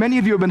by life, many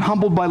of you have been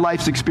humbled by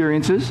life's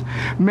experiences.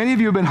 Many of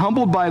you have been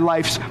humbled by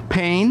life's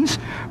pains.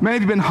 Many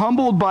of you have been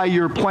humbled by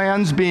your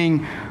plans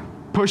being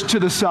pushed to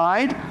the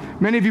side.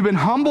 Many of you have been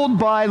humbled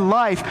by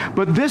life,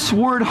 but this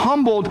word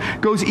humbled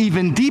goes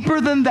even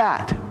deeper than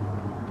that.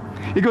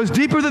 It goes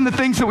deeper than the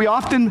things that we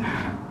often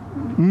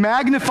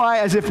magnify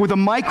as if with a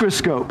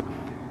microscope.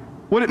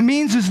 What it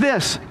means is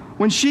this: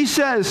 when she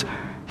says,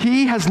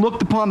 he has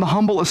looked upon the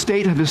humble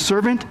estate of his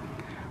servant,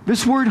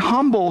 this word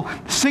humble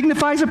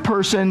signifies a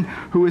person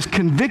who is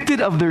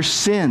convicted of their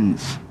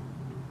sins,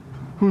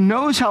 who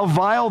knows how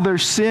vile their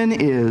sin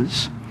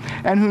is,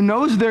 and who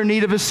knows their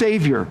need of a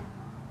Savior.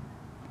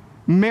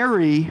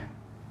 Mary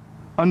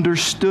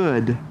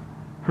understood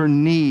her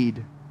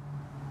need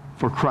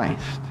for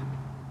Christ.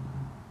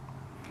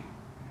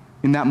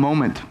 In that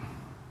moment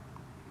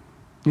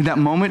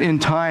in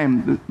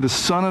time, the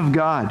Son of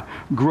God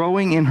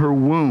growing in her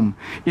womb,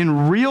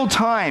 in real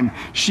time,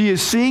 she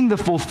is seeing the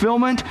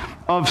fulfillment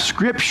of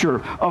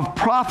Scripture, of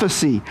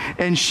prophecy,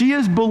 and she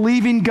is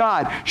believing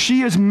God.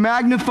 She is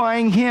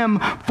magnifying Him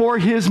for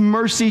His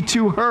mercy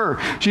to her.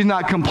 She's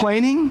not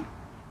complaining.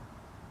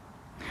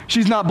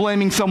 She's not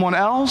blaming someone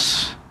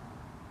else.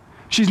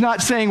 She's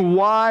not saying,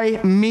 why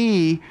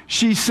me?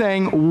 She's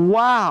saying,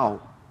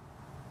 wow,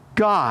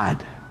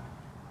 God.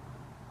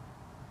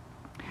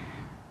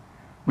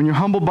 When you're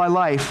humbled by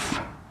life,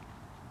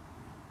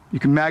 you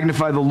can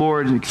magnify the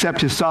Lord and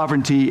accept His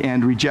sovereignty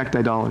and reject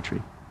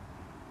idolatry.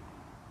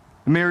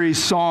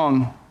 Mary's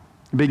song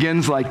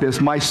begins like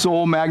this: my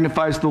soul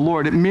magnifies the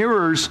Lord. It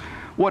mirrors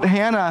what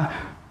Hannah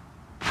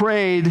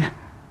prayed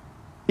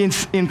in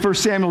 1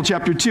 Samuel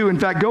chapter 2. In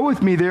fact, go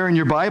with me there in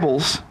your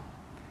Bibles.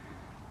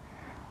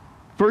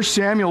 1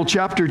 Samuel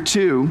chapter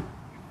 2,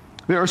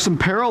 there are some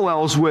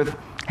parallels with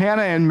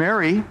Hannah and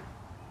Mary.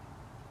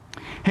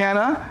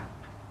 Hannah,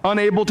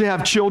 unable to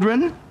have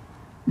children,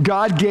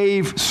 God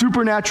gave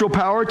supernatural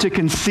power to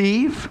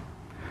conceive.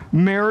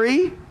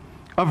 Mary,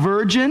 a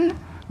virgin,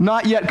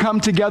 not yet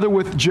come together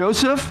with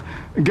Joseph,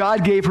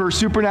 God gave her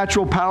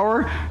supernatural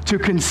power to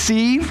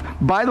conceive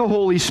by the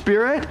Holy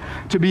Spirit,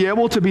 to be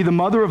able to be the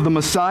mother of the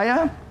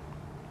Messiah.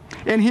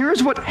 And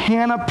here's what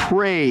Hannah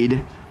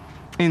prayed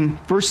in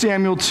 1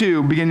 Samuel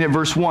 2, beginning at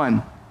verse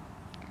 1.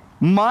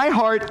 My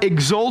heart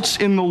exults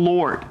in the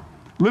Lord.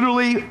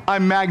 Literally,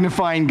 I'm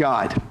magnifying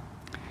God.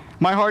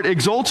 My heart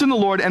exults in the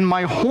Lord, and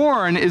my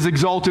horn is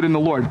exalted in the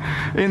Lord.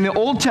 In the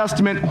Old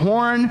Testament,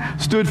 horn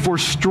stood for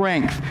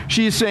strength.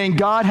 She is saying,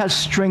 God has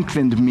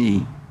strengthened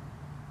me.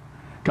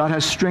 God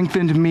has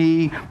strengthened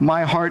me.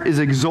 My heart is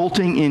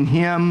exulting in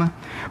Him.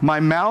 My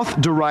mouth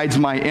derides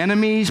my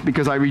enemies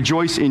because I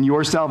rejoice in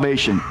your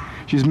salvation.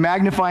 She's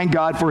magnifying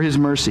God for His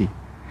mercy.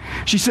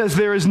 She says,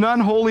 there is none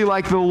holy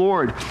like the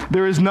Lord.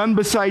 There is none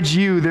besides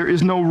you. There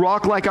is no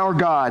rock like our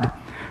God.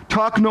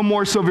 Talk no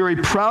more so very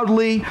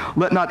proudly.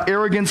 Let not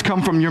arrogance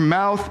come from your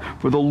mouth.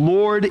 For the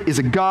Lord is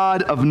a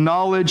God of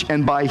knowledge,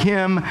 and by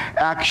Him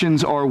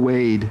actions are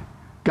weighed.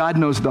 God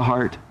knows the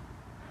heart.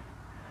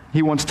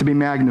 He wants to be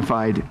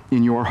magnified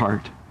in your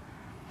heart.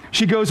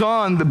 She goes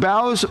on, the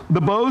bows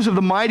of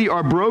the mighty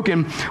are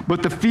broken,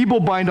 but the feeble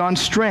bind on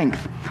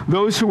strength.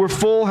 Those who were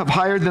full have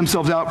hired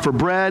themselves out for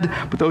bread,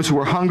 but those who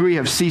are hungry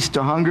have ceased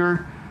to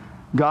hunger.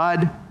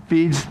 God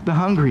feeds the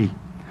hungry.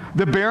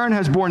 The barren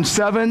has borne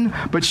 7,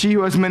 but she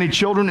who has many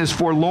children is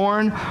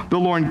forlorn. The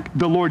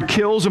Lord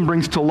kills and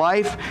brings to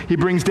life. He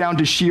brings down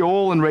to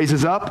Sheol and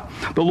raises up.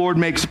 The Lord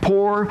makes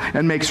poor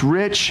and makes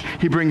rich.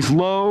 He brings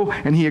low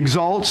and He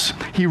exalts.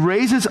 He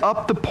raises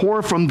up the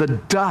poor from the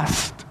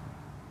dust.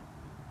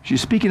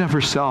 She's speaking of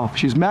herself.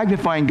 She's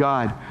magnifying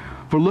God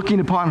for looking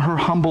upon her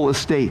humble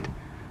estate.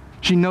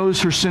 She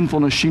knows her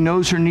sinfulness. She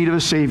knows her need of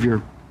a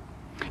Savior.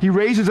 He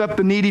raises up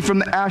the needy from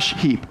the ash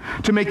heap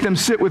to make them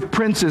sit with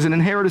princes and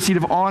inherit a seat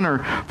of honor.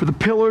 For the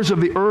pillars of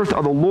the earth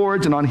are the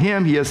Lord's, and on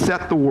Him He has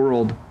set the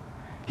world.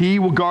 He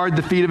will guard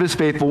the feet of His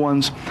faithful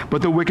ones,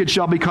 but the wicked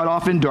shall be cut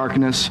off in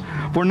darkness.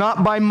 For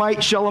not by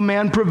might shall a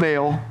man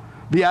prevail.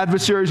 The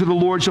adversaries of the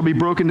Lord shall be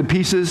broken to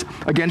pieces.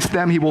 Against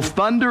them He will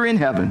thunder in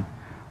heaven.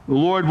 The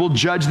Lord will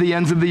judge the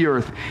ends of the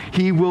earth.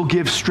 He will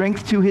give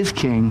strength to His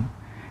king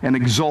and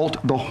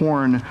exalt the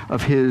horn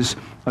of His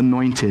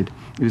anointed.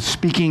 It is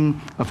speaking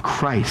of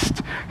Christ.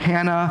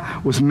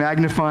 Hannah was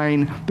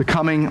magnifying the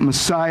coming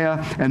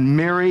Messiah, and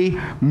Mary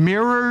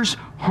mirrors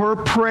her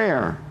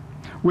prayer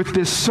with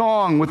this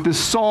song, with this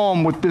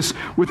psalm, with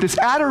this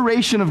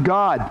adoration of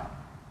God.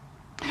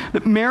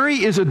 That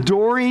Mary is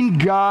adoring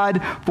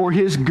God for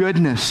His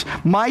goodness.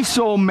 My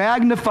soul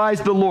magnifies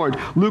the Lord,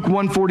 Luke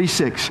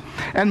 1:46.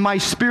 And my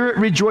spirit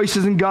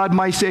rejoices in God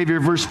my Savior,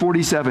 verse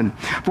 47.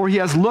 For He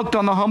has looked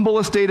on the humble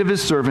estate of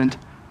His servant.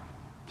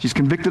 She's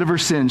convicted of her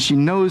sin. She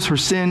knows her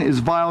sin is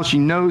vile. She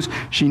knows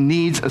she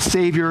needs a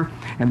Savior.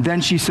 And then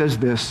she says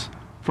this,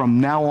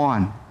 from now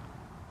on,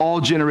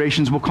 all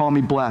generations will call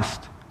me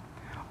blessed.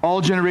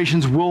 All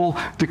generations will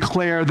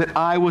declare that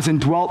I was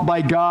indwelt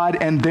by God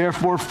and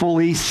therefore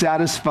fully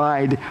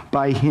satisfied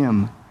by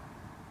Him.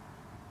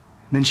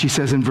 Then she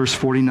says in verse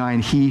 49,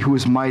 He who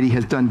is mighty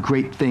has done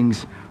great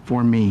things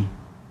for me.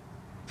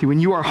 See, when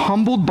you are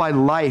humbled by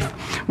life,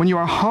 when you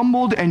are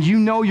humbled and you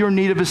know your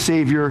need of a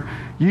Savior,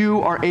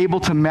 you are able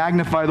to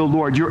magnify the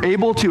Lord. You're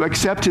able to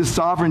accept His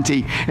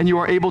sovereignty, and you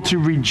are able to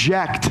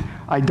reject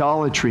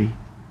idolatry.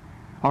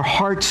 Our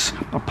hearts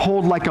are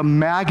pulled like a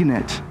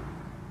magnet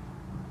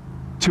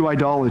to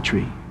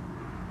idolatry.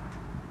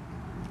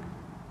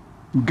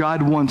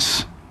 God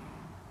wants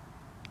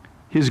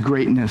His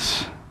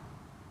greatness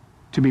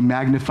to be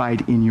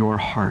magnified in your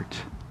heart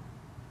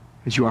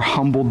as you are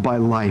humbled by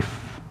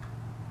life.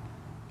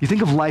 You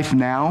think of life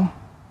now.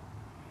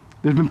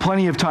 There's been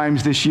plenty of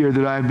times this year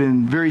that I've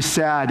been very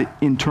sad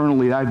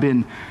internally. I've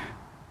been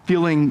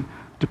feeling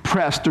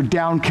depressed or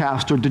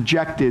downcast or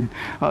dejected.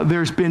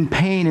 There's been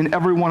pain in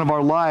every one of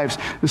our lives.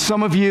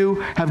 Some of you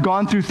have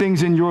gone through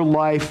things in your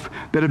life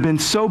that have been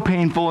so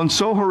painful and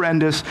so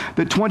horrendous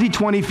that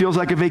 2020 feels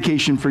like a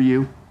vacation for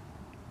you.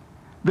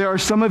 There are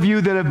some of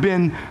you that have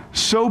been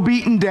so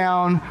beaten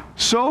down,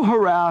 so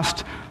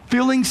harassed,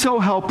 feeling so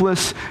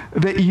helpless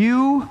that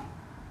you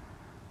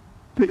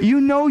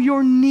know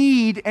your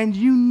need, and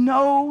you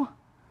know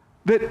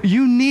that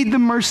you need the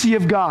mercy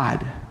of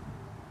God.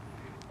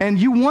 And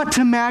you want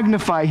to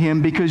magnify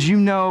Him because you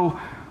know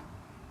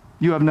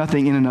you have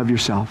nothing in and of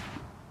yourself.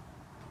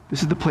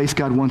 This is the place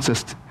God wants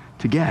us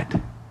to get.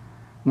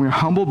 We're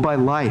humbled by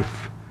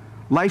life.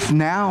 Life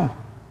now.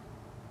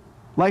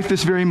 Life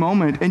this very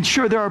moment. And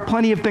sure, there are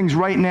plenty of things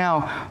right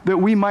now that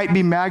we might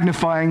be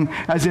magnifying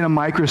as in a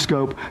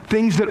microscope.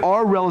 Things that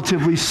are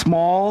relatively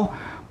small,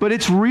 but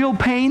it's real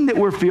pain that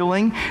we're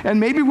feeling, and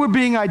maybe we're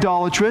being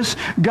idolatrous.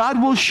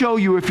 God will show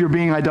you if you're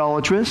being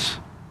idolatrous.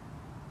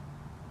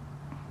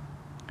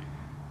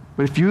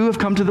 But if you have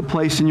come to the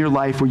place in your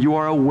life where you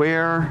are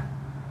aware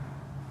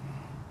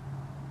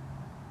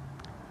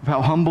of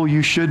how humble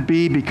you should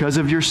be because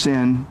of your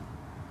sin,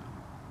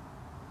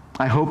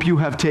 I hope you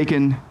have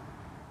taken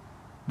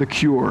the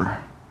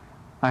cure.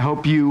 I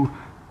hope you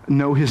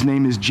know His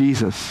name is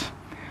Jesus.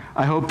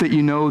 I hope that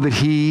you know that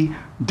He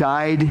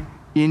died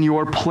in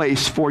your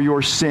place for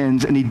your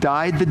sins, and He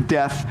died the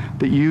death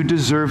that you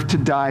deserve to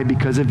die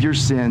because of your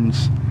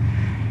sins.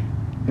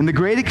 And the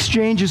great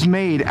exchange is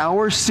made,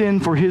 our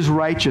sin for His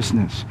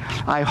righteousness.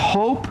 I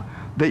hope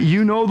that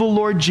you know the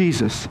Lord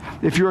Jesus.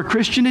 If you're a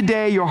Christian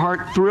today, your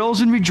heart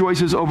thrills and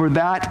rejoices over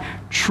that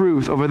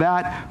truth, over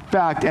that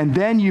fact, and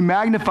then you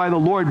magnify the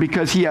Lord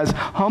because He has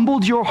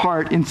humbled your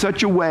heart in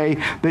such a way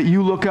that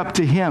you look up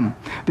to Him,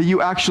 that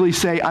you actually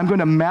say, I'm going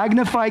to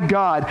magnify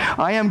God.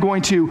 I am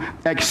going to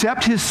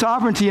accept His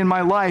sovereignty in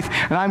my life,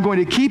 and I'm going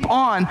to keep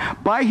on,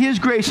 by His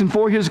grace and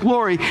for His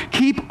glory,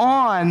 keep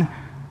on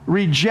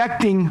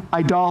rejecting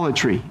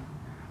idolatry.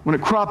 When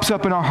it crops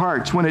up in our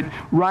hearts, when it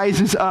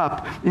rises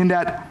up in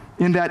that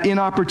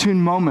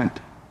inopportune moment.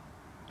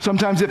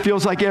 Sometimes it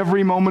feels like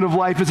every moment of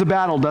life is a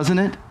battle, doesn't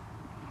it?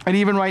 And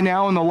even right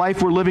now, in the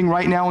life we're living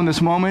right now in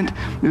this moment,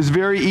 it is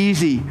very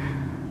easy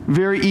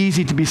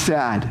to be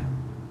sad.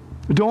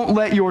 Don't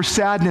let your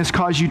sadness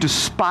cause you to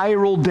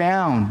spiral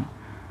down.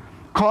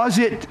 Cause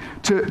it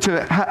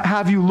to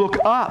have you look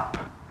up.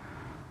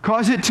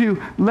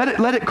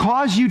 Let it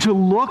cause you to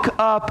look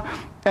up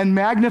and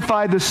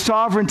magnify the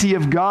sovereignty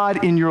of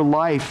God in your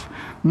life,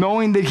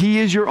 knowing that He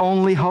is your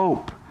only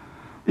hope.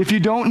 If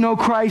you don't know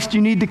Christ, you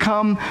need to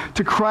come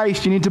to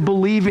Christ. You need to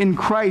believe in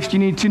Christ. You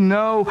need to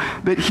know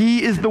that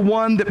He is the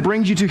one that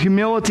brings you to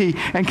humility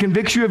and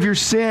convicts you of your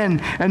sin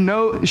and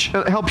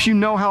helps you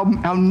know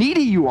how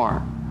needy you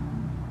are.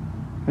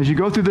 As you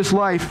go through this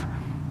life,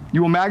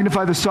 you will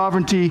magnify the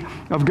sovereignty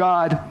of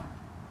God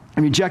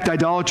and reject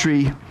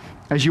idolatry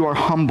as you are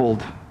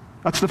humbled.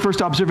 That's the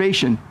first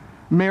observation.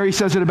 Mary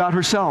says it about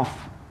herself.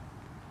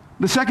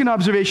 The second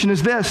observation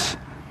is this.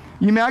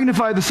 You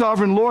magnify the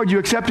sovereign Lord, you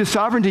accept His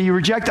sovereignty, you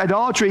reject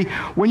idolatry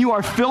when you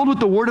are filled with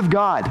the Word of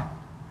God.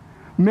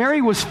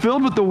 Mary was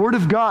filled with the Word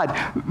of God.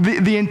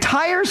 The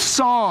entire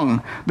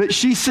song that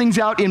she sings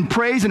out in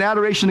praise and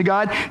adoration to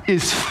God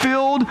is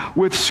filled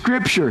with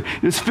Scripture.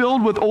 It is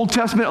filled with Old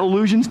Testament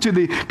allusions to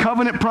the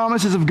covenant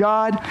promises of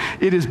God.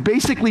 It is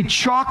basically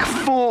chock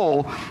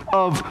full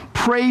of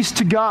praise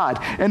to God.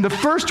 And the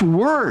first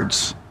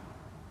words,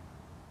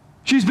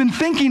 she's been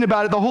thinking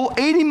about it the whole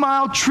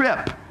 80-mile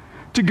trip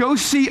to go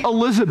see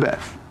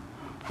Elizabeth.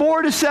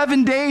 4 to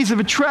 7 days of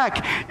a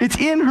trek. It's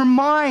in her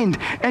mind,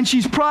 and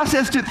she's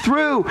processed it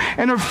through.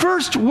 And her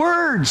first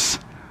words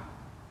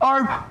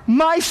are,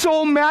 my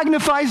soul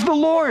magnifies the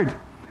Lord.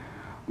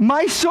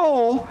 My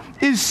soul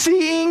is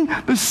seeing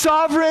the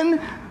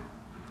sovereign,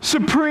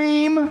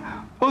 supreme,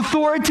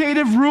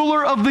 authoritative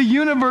ruler of the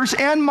universe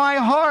and my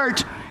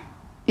heart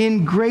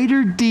in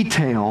greater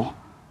detail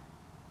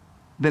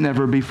than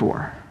ever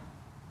before.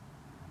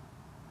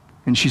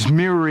 And she's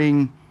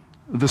mirroring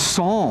the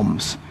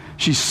Psalms.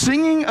 She's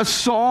singing a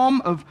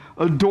psalm of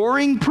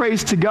adoring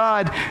praise to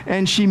God,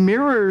 and she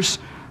mirrors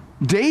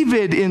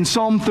David in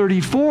Psalm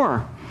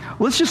 34.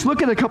 Let's just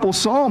look at a couple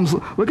Psalms.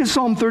 Look at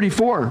Psalm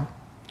 34.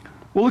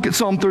 We'll look at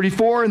Psalm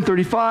 34 and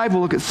 35.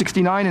 We'll look at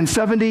 69 and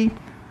 70.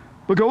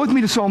 But go with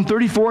me to Psalm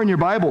 34 in your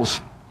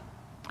Bibles.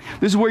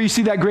 This is where you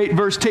see that great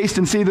verse, taste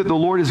and see that the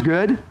Lord is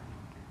good.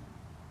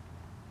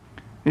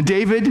 And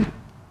David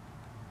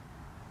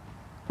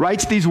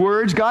writes these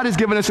words. God has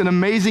given us an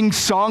amazing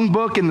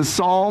songbook in the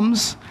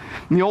Psalms,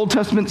 in the Old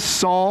Testament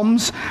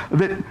Psalms,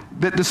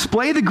 that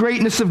display the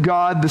greatness of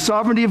God, the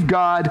sovereignty of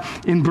God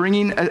in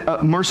bringing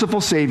a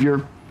merciful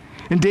Savior.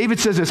 And David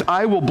says this,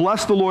 I will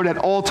bless the Lord at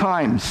all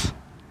times.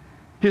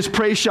 His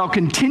praise shall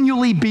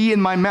continually be in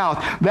my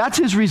mouth. That's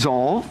his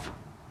resolve.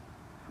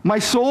 My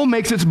soul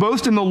makes its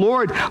boast in the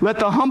Lord. Let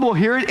the humble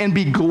hear it and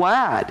be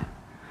glad.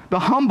 The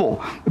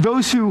humble,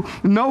 those who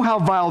know how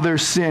vile their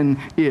sin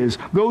is,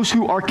 those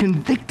who are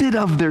convicted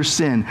of their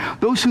sin,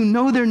 those who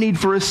know their need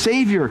for a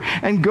Savior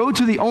and go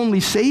to the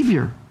only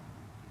Savior.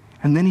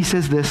 And then he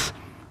says this,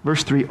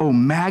 verse 3, oh,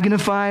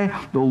 magnify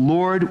the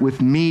Lord with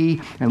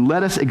me and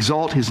let us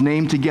exalt his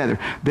name together.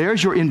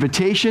 There's your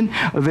invitation.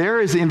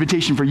 There is the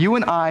invitation for you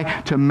and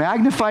I to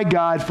magnify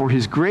God for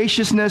his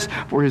graciousness,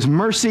 for his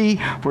mercy,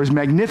 for his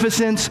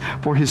magnificence,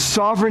 for his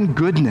sovereign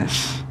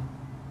goodness.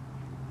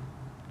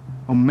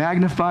 Oh,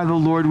 magnify the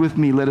Lord with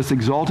me. Let us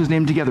exalt his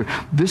name together.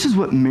 This is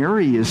what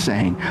Mary is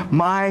saying.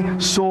 My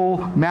soul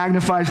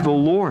magnifies the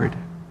Lord.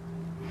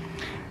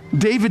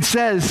 David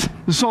says,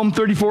 Psalm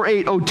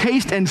 34:8, oh,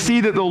 taste and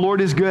see that the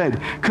Lord is good.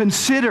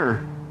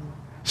 Consider,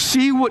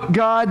 see what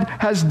God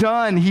has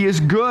done. He is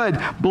good.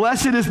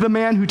 Blessed is the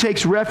man who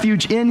takes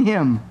refuge in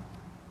him.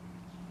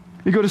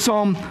 You go to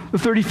Psalm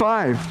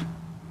 35.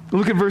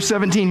 Look at verse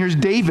 17. Here's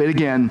David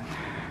again,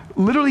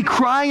 literally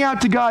crying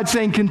out to God,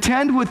 saying,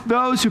 contend with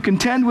those who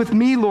contend with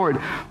me,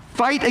 Lord.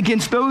 Fight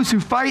against those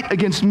who fight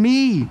against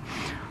me.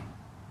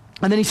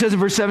 And then he says in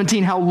verse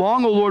 17, how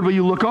long, O Lord, will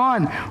you look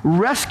on?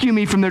 Rescue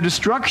me from their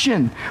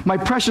destruction, my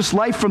precious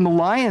life from the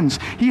lions.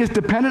 He is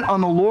dependent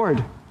on the Lord.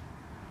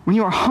 When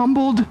you are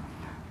humbled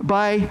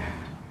by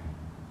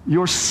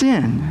your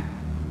sin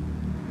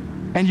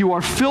and you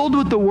are filled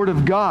with the Word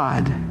of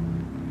God,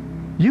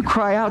 you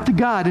cry out to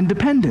God in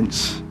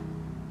dependence.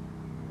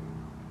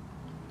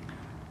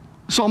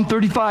 Psalm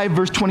 35,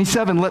 verse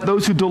 27, let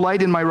those who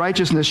delight in my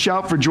righteousness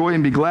shout for joy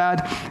and be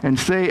glad and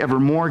say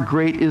evermore,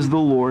 great is the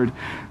Lord.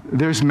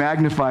 There's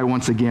Magnify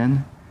once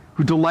again,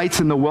 who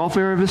delights in the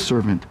welfare of his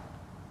servant.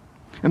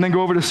 And then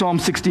go over to Psalm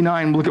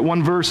 69. Look at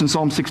one verse in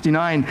Psalm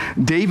 69.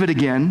 David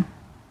again.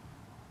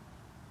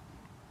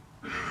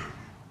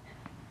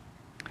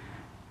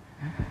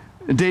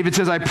 David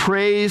says, I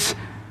praise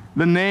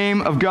the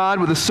name of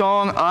God with a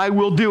song. I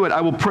will do it.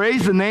 I will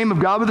praise the name of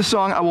God with a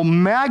song. I will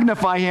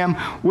magnify him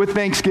with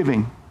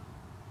thanksgiving.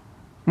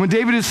 When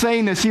David is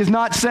saying this, he is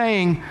not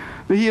saying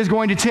that he is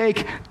going to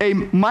take a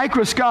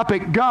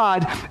microscopic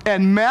God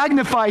and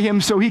magnify him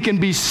so he can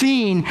be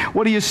seen.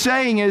 What he is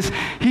saying is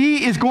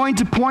he is going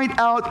to point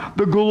out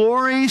the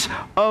glories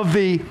of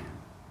the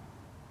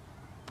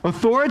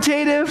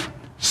authoritative,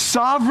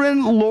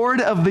 sovereign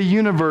Lord of the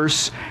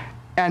universe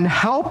and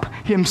help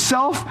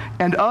himself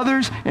and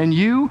others and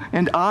you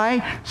and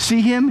I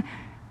see him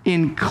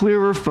in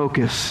clearer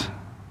focus.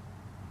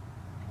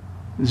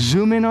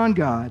 Zoom in on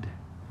God.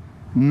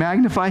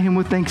 Magnify him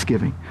with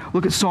thanksgiving.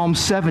 Look at Psalm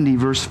 70,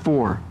 verse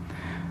 4.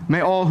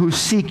 May all who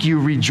seek you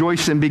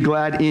rejoice and be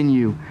glad in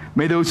you.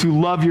 May those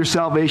who love your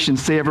salvation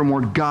say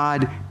evermore,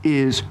 God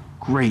is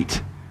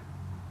great.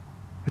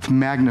 Let's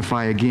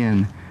magnify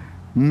again.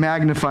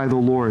 Magnify the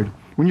Lord.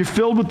 When you're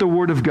filled with the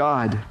Word of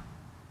God,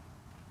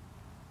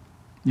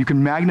 you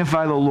can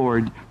magnify the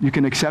Lord. You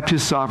can accept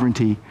his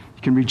sovereignty.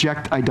 You can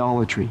reject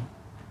idolatry.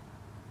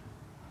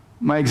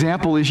 My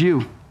example is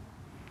you.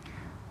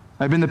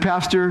 I've been the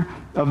pastor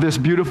of this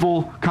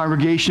beautiful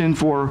congregation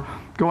for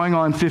going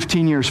on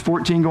 15 years,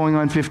 14 going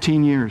on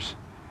 15 years.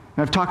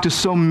 And I've talked to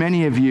so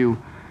many of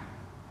you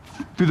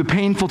through the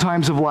painful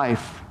times of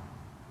life,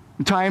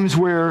 the times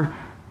where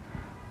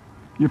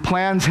your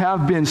plans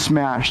have been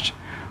smashed,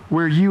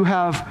 where you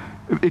have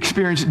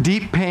experienced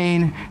deep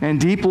pain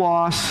and deep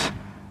loss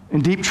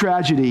and deep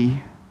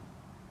tragedy.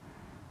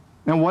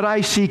 And what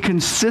I see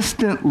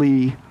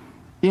consistently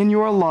in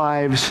your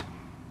lives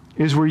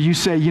is where you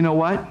say, you know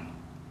what?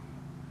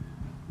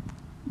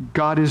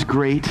 God is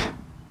great.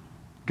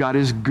 God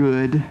is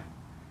good.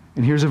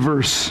 And here's a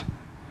verse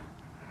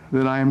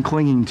that I am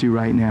clinging to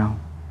right now.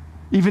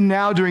 Even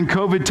now during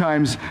COVID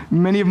times,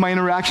 many of my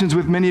interactions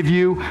with many of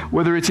you,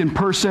 whether it's in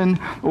person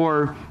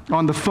or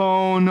on the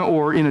phone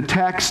or in a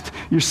text,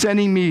 you're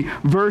sending me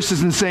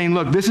verses and saying,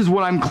 look, this is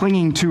what I'm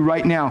clinging to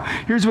right now.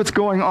 Here's what's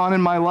going on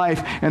in my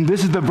life, and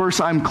this is the verse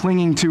I'm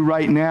clinging to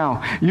right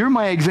now. You're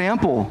my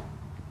example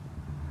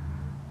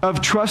of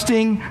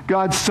trusting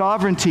God's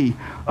sovereignty,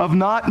 of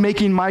not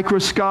making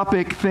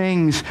microscopic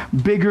things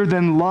bigger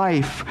than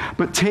life,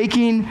 but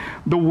taking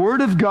the Word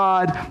of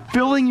God,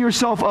 filling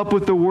yourself up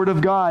with the Word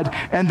of God,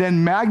 and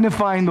then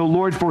magnifying the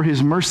Lord for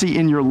his mercy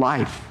in your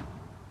life.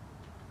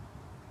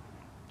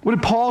 What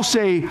did Paul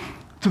say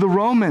to the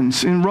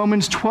Romans in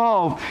Romans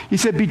 12? He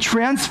said, be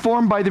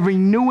transformed by the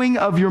renewing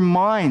of your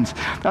minds.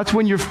 That's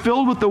when you're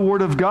filled with the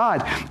Word of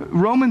God.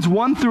 Romans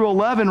 1 through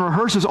 11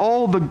 rehearses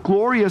all the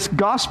glorious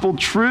gospel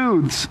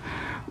truths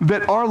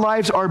that our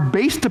lives are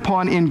based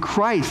upon in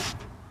Christ.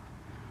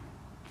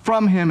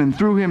 From him and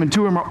through him and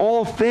to him are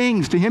all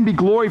things. To him be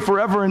glory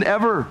forever and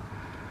ever.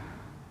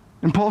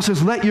 And Paul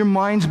says, let your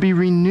minds be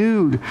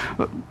renewed,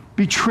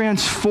 be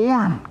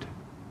transformed.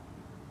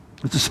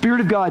 As the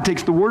Spirit of God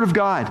takes the Word of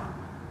God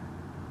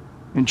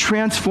and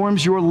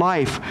transforms your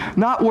life,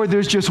 not where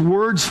there's just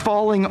words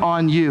falling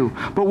on you,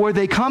 but where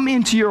they come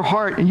into your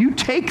heart and you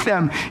take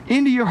them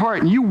into your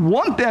heart and you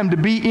want them to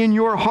be in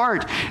your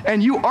heart,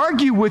 and you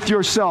argue with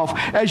yourself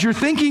as you're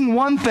thinking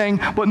one thing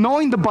but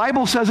knowing the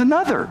Bible says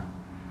another.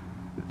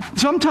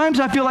 Sometimes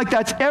I feel like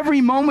that's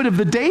every moment of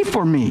the day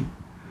for me,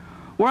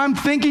 where I'm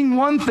thinking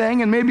one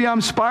thing and maybe I'm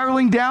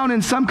spiraling down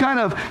in some kind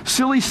of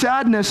silly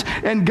sadness,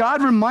 and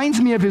God reminds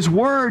me of His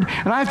Word,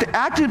 and I have to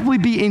actively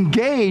be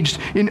engaged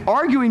in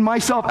arguing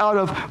myself out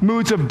of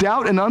moods of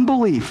doubt and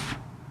unbelief.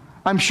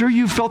 I'm sure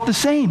you've felt the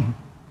same.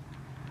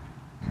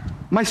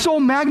 My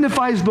soul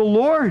magnifies the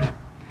Lord.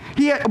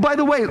 By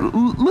the way,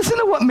 listen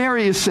to what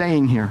Mary is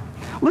saying here.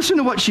 Listen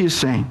to what she is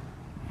saying.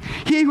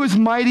 He who is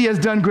mighty has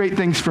done great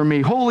things for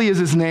me. Holy is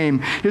His name.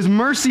 His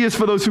mercy is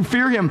for those who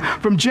fear Him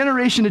from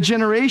generation to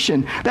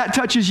generation. That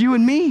touches you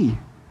and me.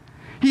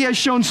 He has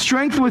shown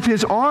strength with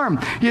His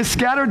arm. He has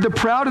scattered the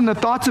proud in the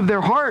thoughts of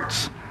their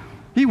hearts.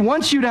 He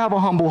wants you to have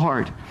a humble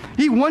heart.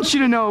 He wants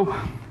you to know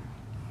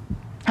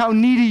how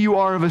needy you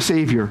are of a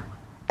Savior.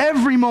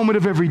 Every moment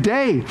of every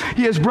day.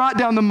 He has brought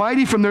down the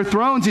mighty from their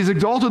thrones. He's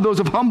exalted those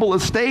of humble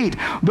estate.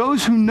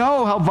 Those who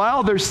know how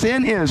vile their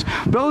sin is.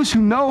 Those who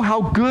know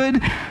how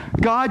good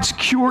God's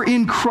cure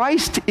in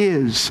Christ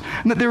is.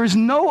 And that there is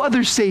no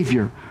other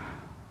Savior.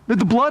 That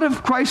the blood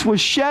of Christ was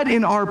shed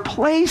in our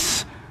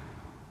place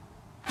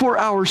for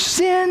our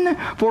sin,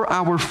 for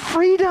our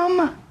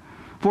freedom,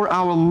 for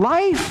our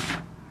life.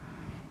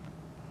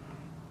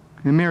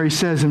 And Mary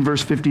says in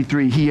verse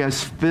 53, He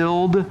has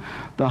filled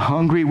the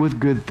hungry with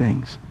good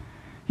things.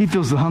 He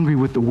fills the hungry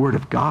with the Word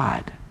of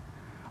God.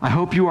 I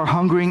hope you are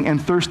hungering and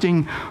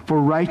thirsting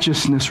for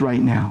righteousness right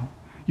now.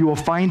 You will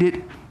find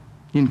it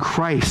in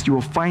Christ. You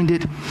will find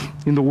it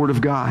in the Word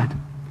of God.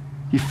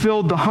 He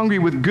filled the hungry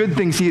with good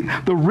things.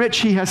 The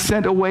rich He has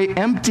sent away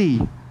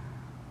empty.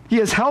 He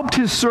has helped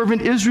His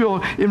servant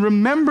Israel in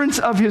remembrance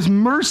of His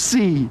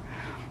mercy.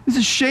 This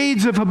is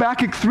shades of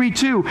Habakkuk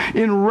 3:2.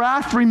 In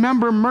wrath,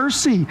 remember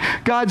mercy.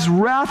 God's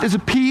wrath is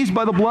appeased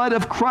by the blood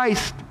of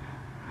Christ.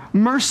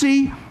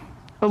 Mercy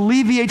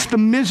alleviates the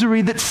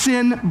misery that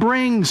sin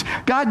brings.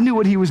 God knew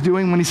what He was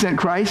doing when He sent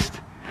Christ.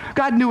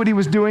 God knew what He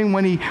was doing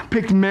when He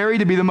picked Mary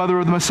to be the mother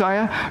of the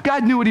Messiah.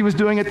 God knew what He was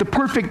doing at the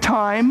perfect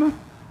time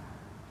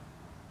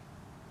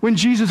when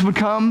Jesus would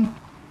come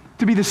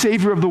to be the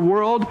Savior of the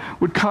world,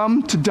 would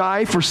come to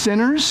die for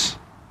sinners.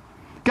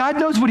 God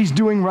knows what He's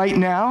doing right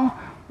now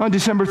on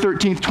December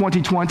 13th,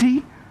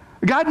 2020.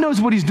 God knows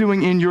what He's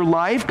doing in your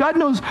life. God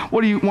knows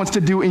what He wants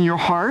to do in your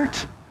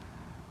heart.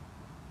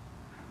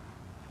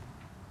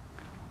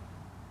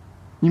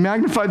 You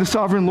magnify the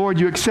sovereign Lord.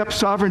 You accept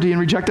sovereignty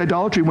and reject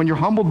idolatry when you're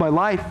humbled by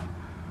life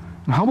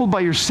and humbled by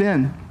your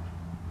sin.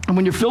 And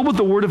when you're filled with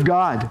the Word of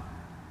God.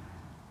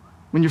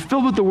 When you're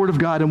filled with the Word of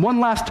God. And one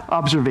last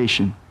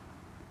observation.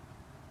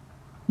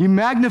 You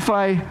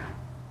magnify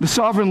the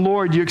sovereign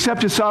Lord. You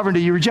accept His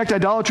sovereignty. You reject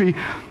idolatry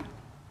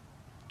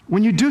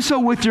when you do so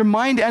with your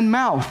mind and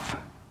mouth.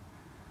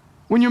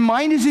 When your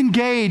mind is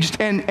engaged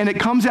and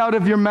it comes out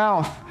of your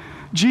mouth.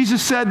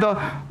 Jesus said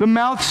the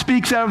mouth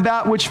speaks out of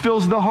that which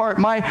fills the heart.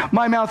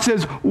 My mouth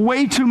says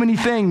way too many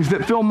things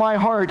that fill my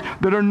heart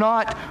that are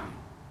not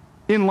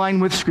in line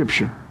with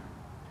Scripture.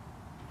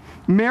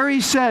 Mary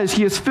says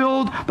He has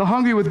filled the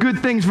hungry with good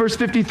things, verse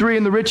 53,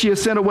 and the rich He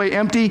has sent away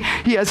empty.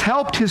 He has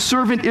helped His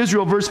servant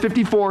Israel, verse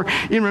 54,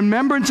 in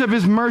remembrance of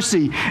His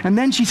mercy. And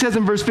then she says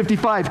in verse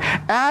 55,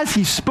 as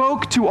He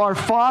spoke to our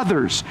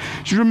fathers.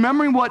 She's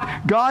remembering what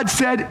God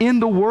said in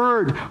the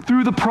Word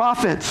through the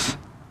prophets.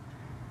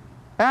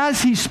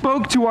 As He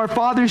spoke to our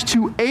fathers,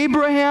 to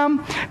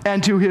Abraham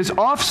and to his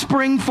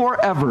offspring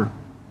forever.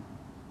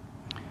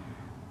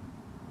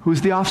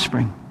 Who's the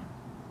offspring?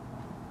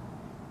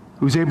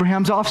 Who's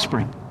Abraham's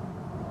offspring?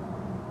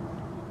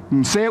 You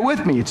can say it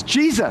with me. It's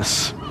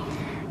Jesus.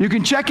 You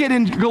can check it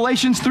in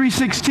Galatians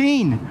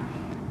 3:16.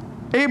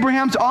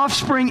 Abraham's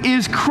offspring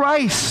is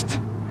Christ,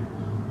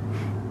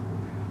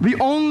 the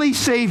only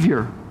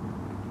Savior.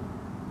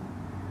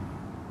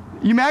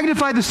 You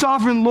magnify the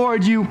sovereign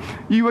Lord. You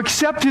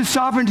accept His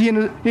sovereignty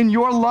in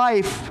your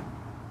life.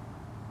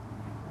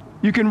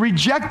 You can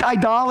reject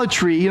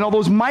idolatry,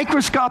 those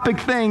microscopic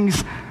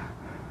things,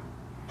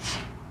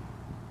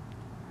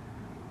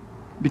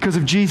 because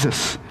of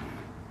Jesus.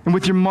 And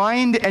with your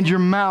mind and your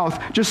mouth,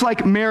 just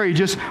like Mary,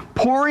 just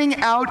pouring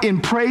out in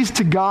praise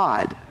to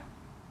God,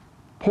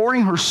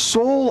 pouring her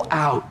soul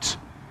out.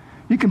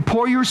 You can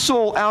pour your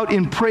soul out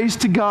in praise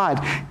to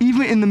God,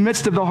 even in the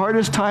midst of the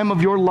hardest time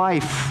of your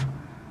life.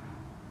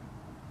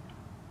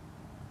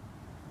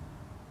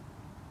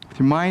 With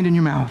your mind and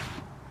your mouth.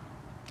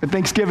 At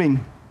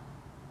Thanksgiving,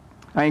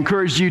 I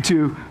encouraged you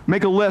to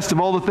make a list of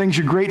all the things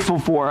you're grateful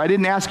for. I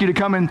didn't ask you to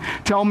come and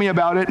tell me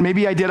about it.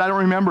 Maybe I did, I don't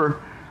remember.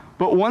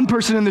 But one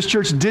person in this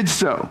church did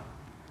so.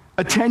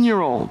 A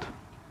 10-year-old.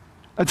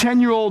 A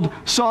 10-year-old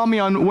saw me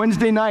on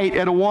Wednesday night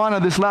at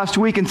Awana this last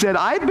week and said,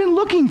 I've been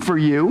looking for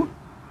you.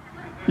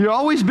 You're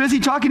always busy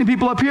talking to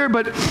people up here,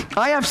 but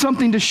I have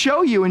something to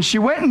show you. And she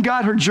went and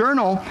got her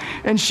journal,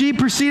 and she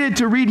proceeded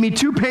to read me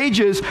 2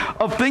 pages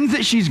of things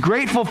that she's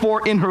grateful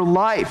for in her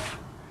life.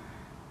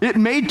 It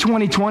made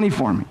 2020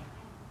 for me.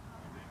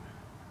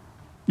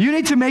 You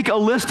need to make a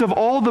list of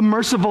all the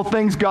merciful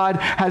things God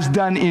has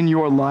done in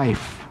your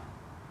life.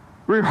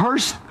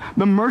 Rehearse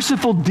the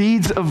merciful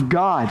deeds of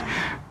God.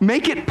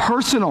 Make it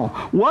personal.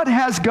 What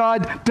has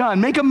God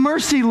done? Make a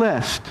mercy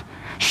list.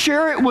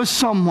 Share it with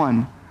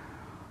someone.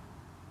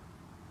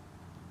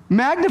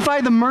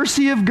 Magnify the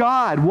mercy of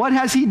God. What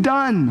has He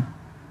done?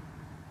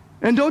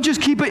 And don't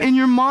just keep it in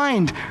your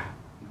mind.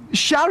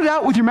 Shout it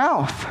out with your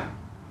mouth.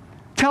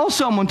 Tell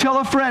someone, tell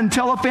a friend,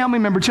 tell a family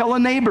member, tell a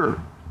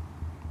neighbor.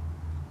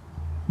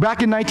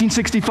 Back in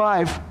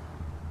 1965,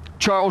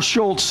 Charles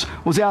Schulz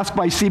was asked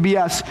by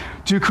CBS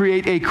to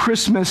create a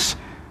Christmas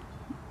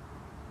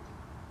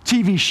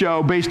TV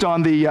show based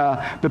on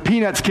the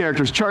Peanuts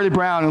characters, Charlie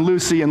Brown and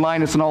Lucy and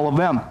Linus and all of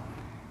them.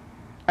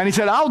 And he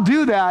said, I'll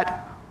do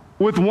that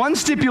with one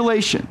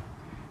stipulation.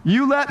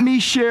 You let me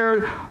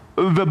share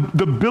the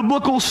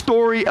biblical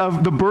story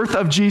of the birth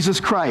of Jesus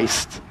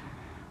Christ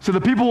so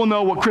the people will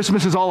know what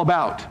Christmas is all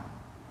about.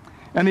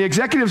 And the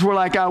executives were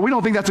like, we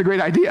don't think that's a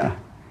great idea.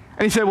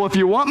 And he said, well, if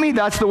you want me,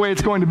 that's the way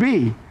it's going to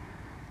be.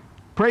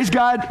 Praise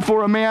God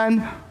for a man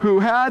who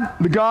had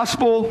the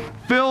gospel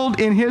filled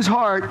in his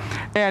heart,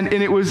 and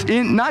it was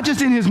not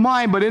just in his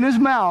mind, but in his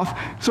mouth.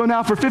 So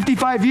now for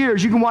 55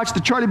 years, you can watch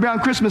the Charlie Brown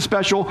Christmas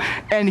special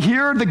and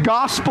hear the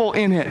gospel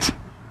in it.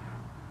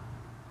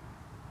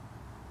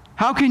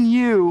 How can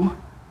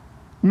you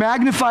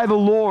magnify the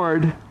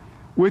Lord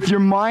with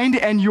your mind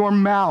and your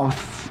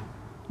mouth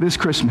this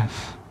Christmas?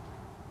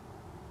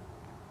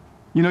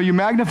 You know, you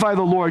magnify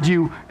the Lord,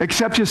 you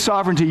accept His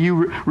sovereignty,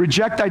 you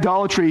reject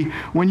idolatry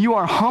when you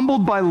are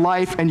humbled by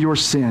life and your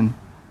sin,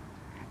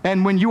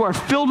 and when you are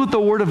filled with the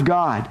Word of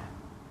God,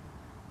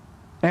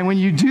 and when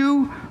you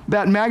do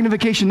that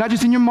magnification, not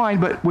just in your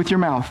mind, but with your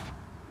mouth,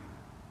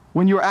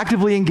 when you are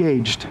actively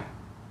engaged.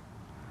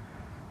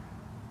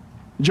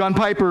 John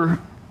Piper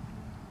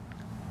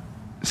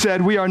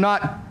said, we are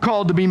not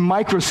called to be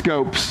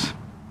microscopes.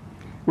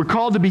 We're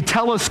called to be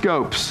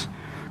telescopes.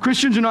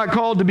 Christians are not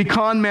called to be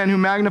con men who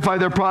magnify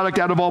their product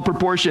out of all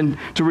proportion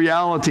to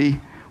reality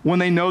when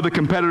they know the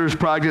competitor's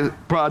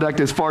product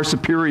is far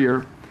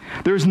superior.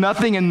 There's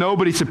nothing and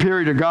nobody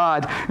superior to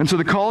God, and so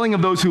the calling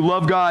of those who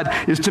love God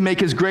is to make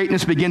His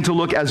greatness begin to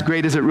look as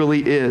great as it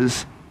really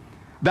is.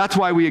 That's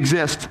why we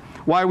exist,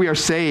 why we are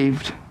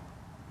saved.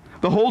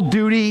 The whole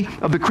duty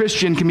of the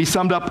Christian can be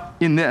summed up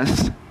in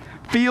this: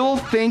 feel,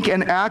 think,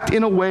 and act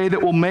in a way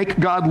that will make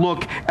God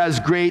look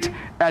as great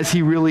as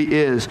He really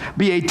is.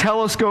 Be a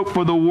telescope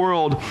for the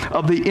world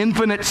of the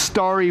infinite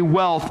starry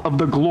wealth of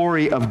the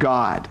glory of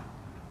God.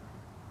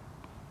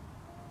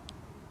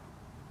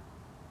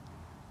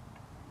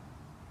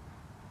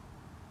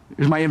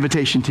 Here's my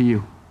invitation to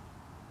you.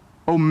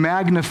 Oh,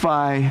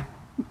 magnify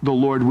the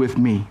Lord with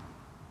me,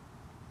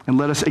 and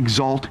let us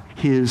exalt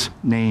His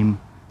name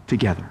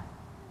together.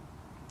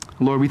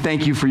 Lord, we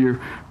thank You for Your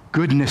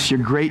goodness, Your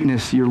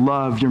greatness, Your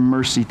love, Your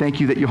mercy. Thank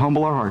You that You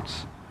humble our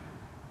hearts.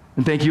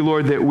 And thank You,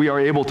 Lord, that we are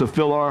able to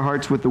fill our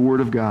hearts with the Word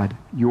of God,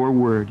 Your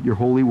Word, Your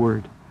holy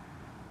Word.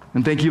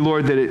 And thank You,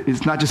 Lord, that it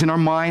is not just in our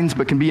minds,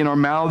 but can be in our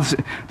mouths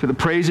to the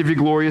praise of Your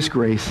glorious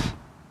grace.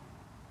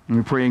 And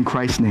we pray in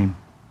Christ's name.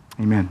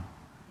 Amen.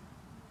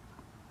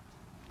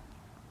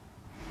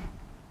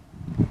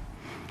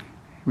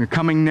 We're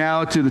coming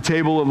now to the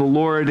table of the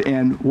Lord,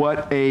 and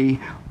what a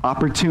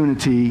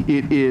opportunity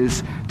it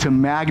is to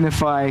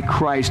magnify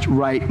Christ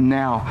right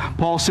now.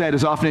 Paul said,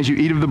 as often as you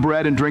eat of the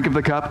bread and drink of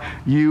the cup,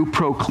 you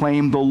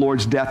proclaim the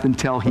Lord's death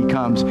until He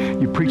comes.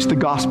 You preach the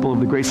gospel of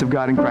the grace of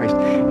God in Christ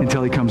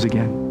until He comes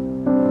again.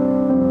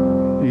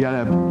 You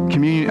got a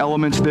communion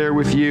elements there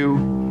with you,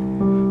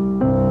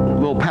 a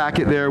little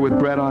packet there with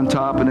bread on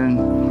top and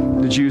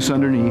then the juice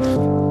underneath.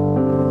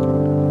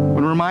 I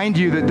want to remind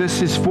you that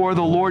this is for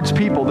the Lord's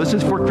people. This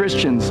is for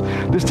Christians.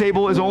 This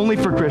table is only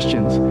for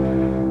Christians.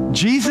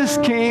 Jesus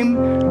came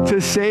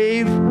to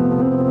save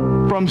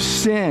from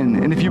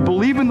sin. And if you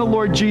believe in the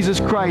Lord Jesus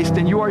Christ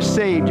and you are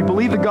saved, you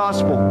believe the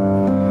gospel,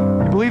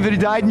 you believe that He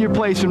died in your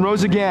place and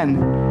rose again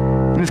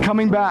and is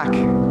coming back,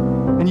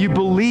 and you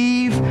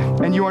believe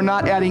and you are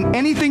not adding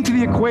anything to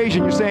the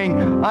equation, you're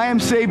saying, I am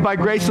saved by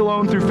grace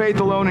alone, through faith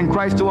alone, in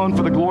Christ alone,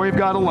 for the glory of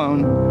God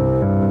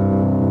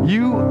alone,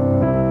 you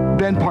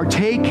then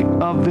partake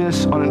of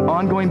this on an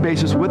ongoing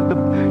basis with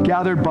the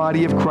gathered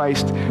body of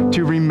Christ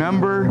to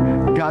remember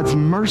God's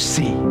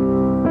mercy,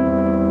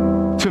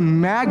 to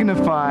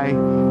magnify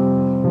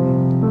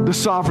the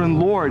sovereign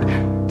Lord,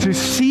 to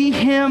see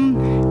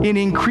Him in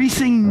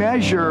increasing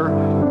measure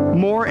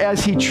more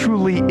as He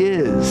truly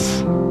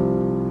is.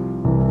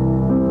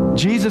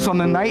 Jesus, on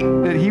the night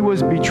that He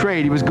was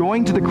betrayed, He was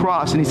going to the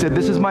cross, and He said,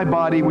 this is my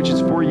body, which is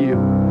for you.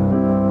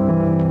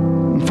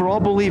 And for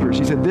all believers,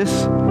 He said,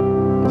 this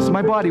is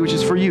my body, which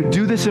is for you.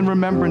 Do this in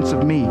remembrance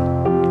of me.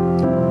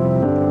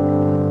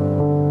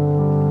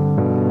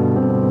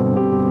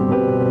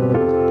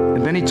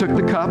 And then He took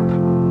the cup,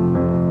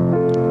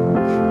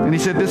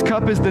 said, this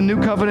cup is the new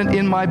covenant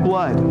in my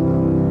blood.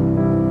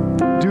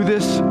 Do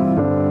this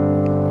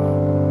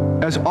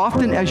as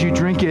often as you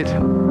drink it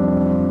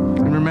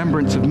in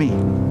remembrance of me.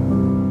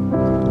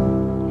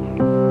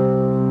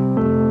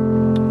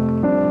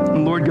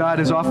 And Lord God,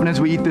 as often as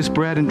we eat this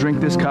bread and drink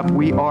this cup,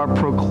 we are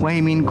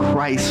proclaiming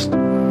Christ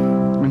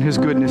and his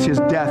goodness, his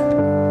death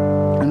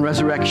and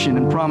resurrection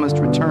and promised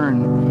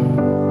return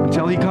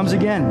until he comes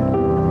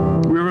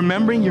again. We're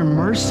remembering your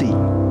mercy.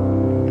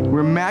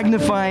 We're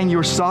magnifying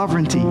your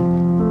sovereignty,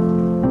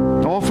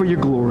 all for your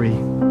glory.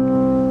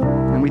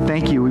 And we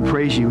thank you, we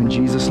praise you in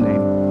Jesus'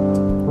 name.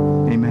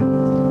 Amen.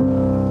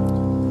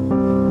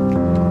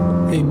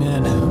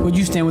 Amen. Would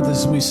you stand with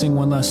us as we sing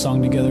one last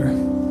song together?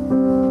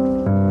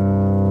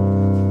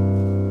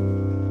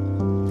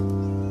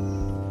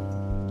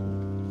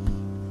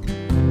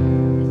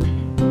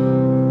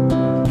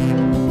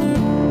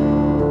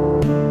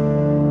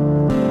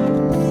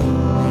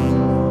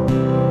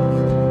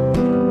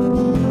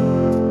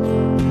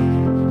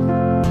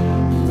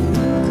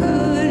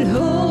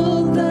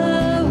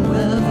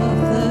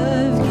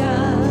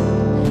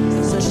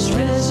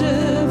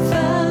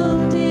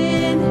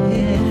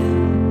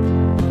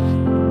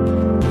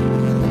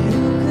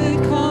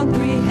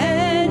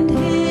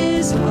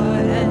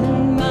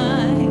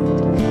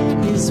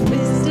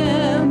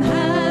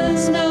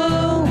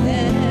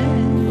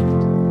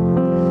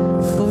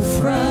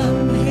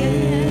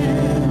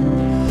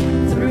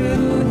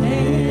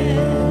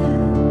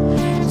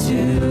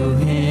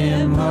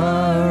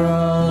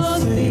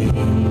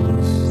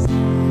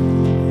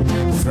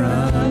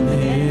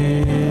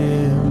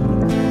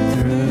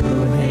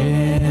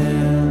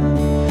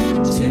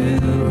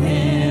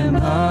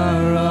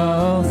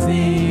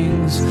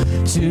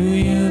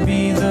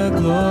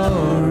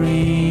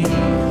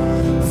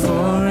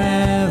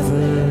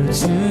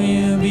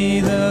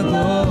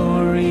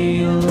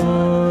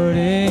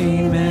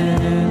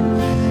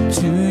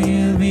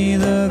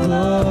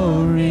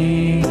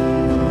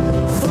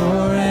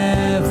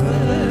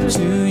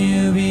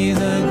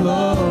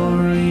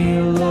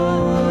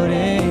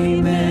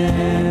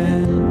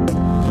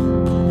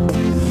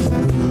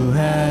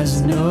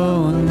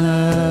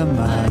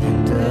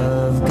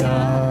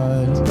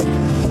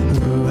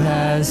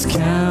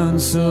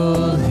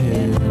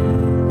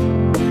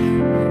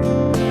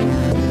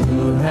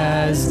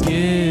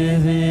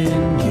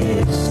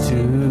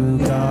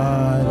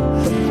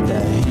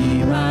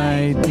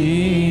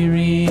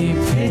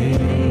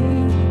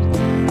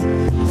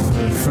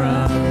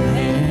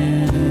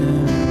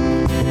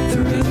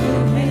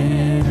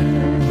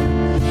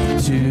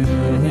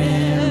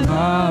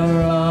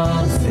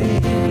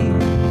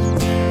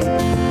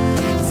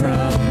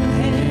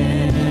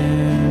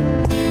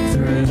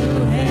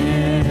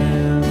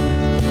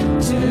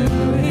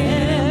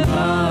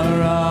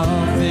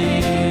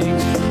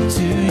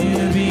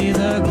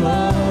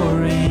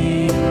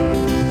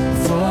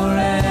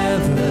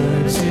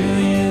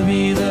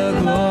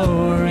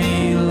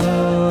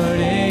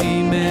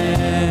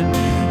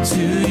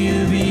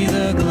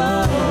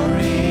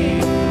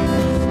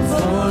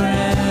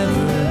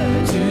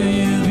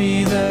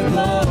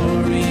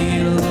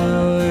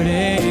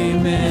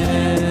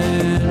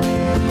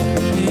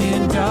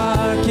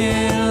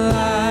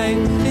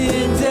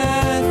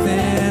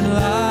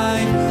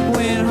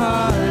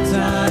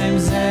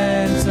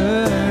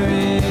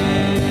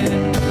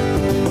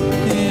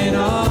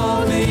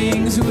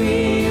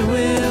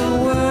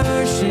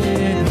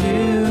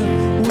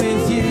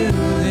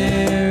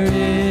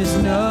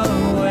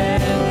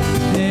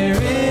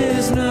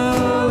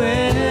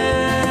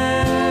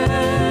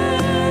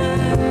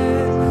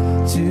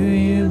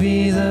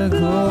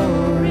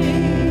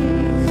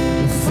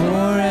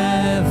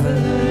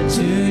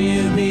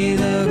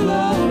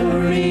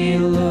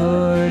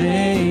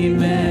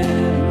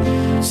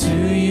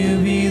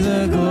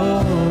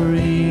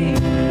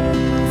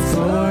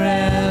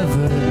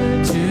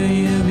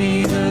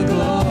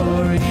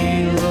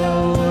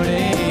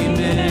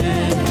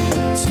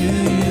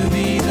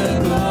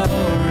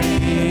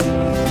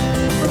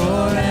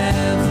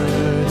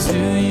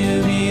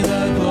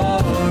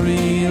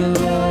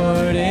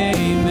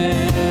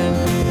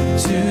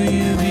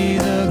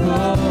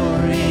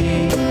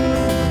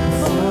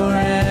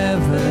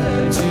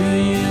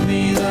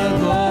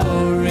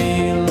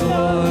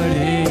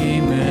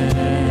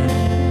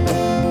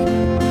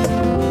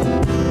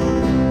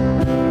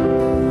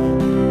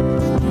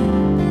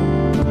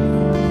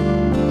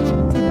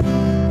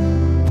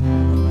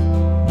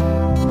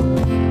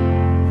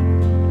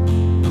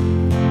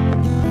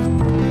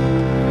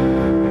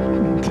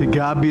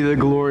 God be the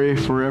glory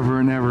forever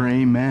and ever.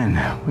 Amen.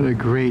 What a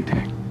great,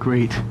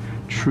 great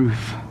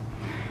truth.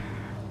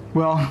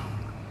 Well, I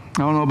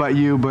don't know about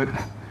you, but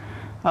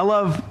I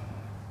love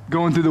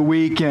going through the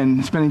week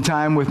and spending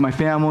time with my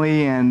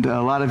family and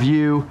a lot of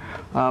you.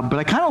 But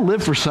I kind of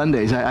live for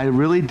Sundays. I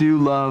really do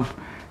love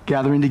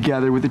gathering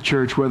together with the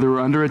church, whether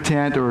we're under a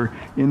tent or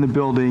in the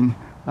building.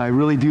 I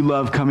really do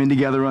love coming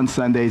together on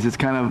Sundays. It's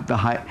kind of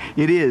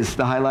it is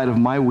the highlight of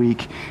my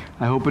week.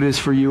 I hope it is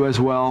for you as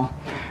well.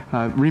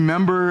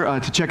 Remember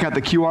to check out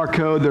the QR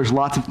code. There's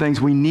lots of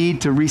things we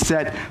need to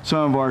reset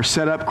some of our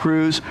setup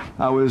crews.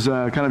 I was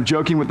kind of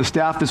joking with the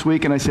staff this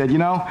week, and I said,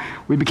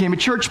 we became a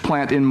church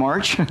plant in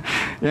March.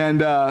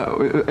 And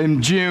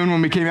in June,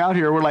 when we came out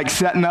here, we're like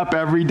setting up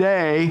every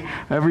day,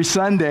 every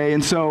Sunday.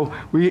 And so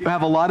we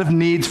have a lot of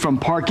needs, from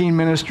parking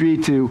ministry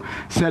to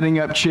setting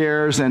up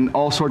chairs and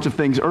all sorts of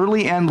things,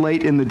 early and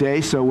late in the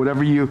day. So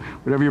whatever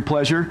your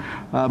pleasure.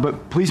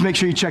 But please make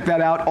sure you check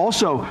that out.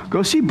 Also,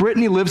 go see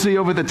Brittany Livesey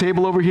over at the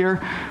table over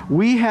here.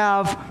 We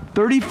have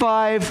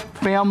 35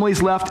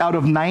 families left out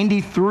of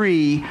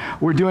 93.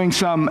 We're doing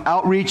some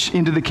outreach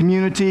into the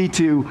community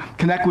to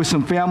connect with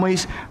some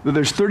families.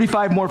 There's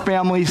 35 more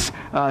families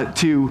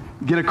to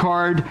get a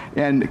card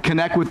and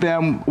connect with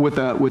them with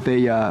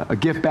a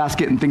gift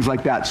basket and things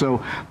like that.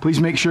 So please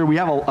make sure. We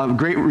have a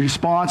great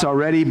response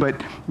already,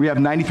 but we have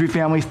 93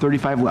 families,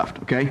 35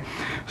 left, okay?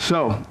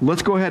 So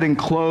let's go ahead and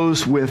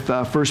close with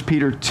 1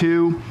 Peter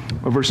 2,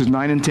 verses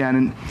 9 and 10.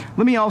 And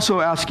let me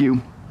also ask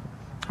you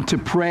to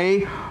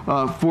pray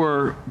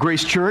for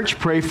Grace Church.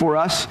 Pray for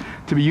us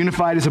to be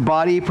unified as a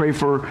body. Pray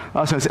for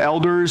us as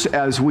elders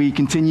as we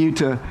continue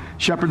to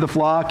shepherd the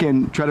flock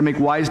and try to make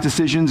wise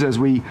decisions as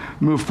we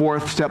move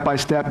forth step by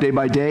step, day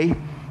by day.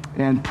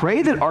 And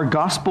pray that our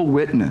gospel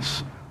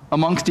witness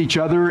amongst each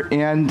other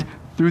and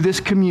through this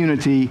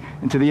community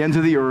and to the ends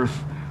of the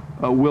earth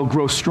will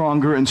grow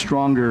stronger and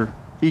stronger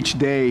each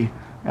day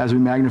as we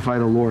magnify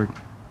the Lord.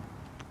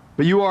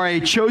 But you are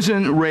a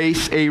chosen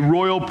race, a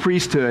royal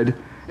priesthood,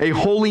 a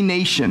holy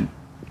nation,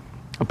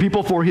 a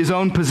people for his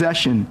own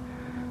possession,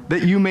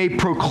 that you may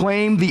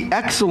proclaim the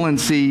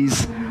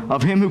excellencies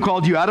of him who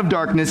called you out of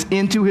darkness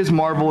into his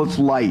marvelous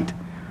light.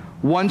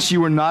 Once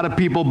you were not a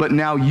people, but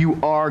now you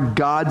are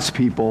God's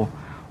people.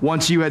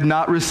 Once you had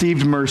not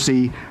received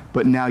mercy,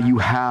 but now you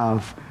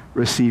have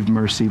received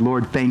mercy.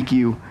 Lord, thank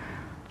you.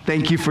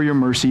 Thank you for your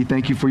mercy.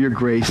 Thank you for your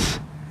grace.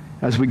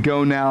 As we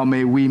go now,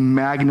 may we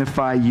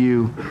magnify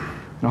you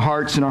in our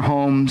hearts and our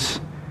homes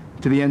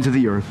to the ends of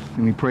the earth.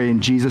 And we pray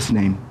in Jesus'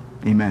 name,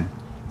 amen.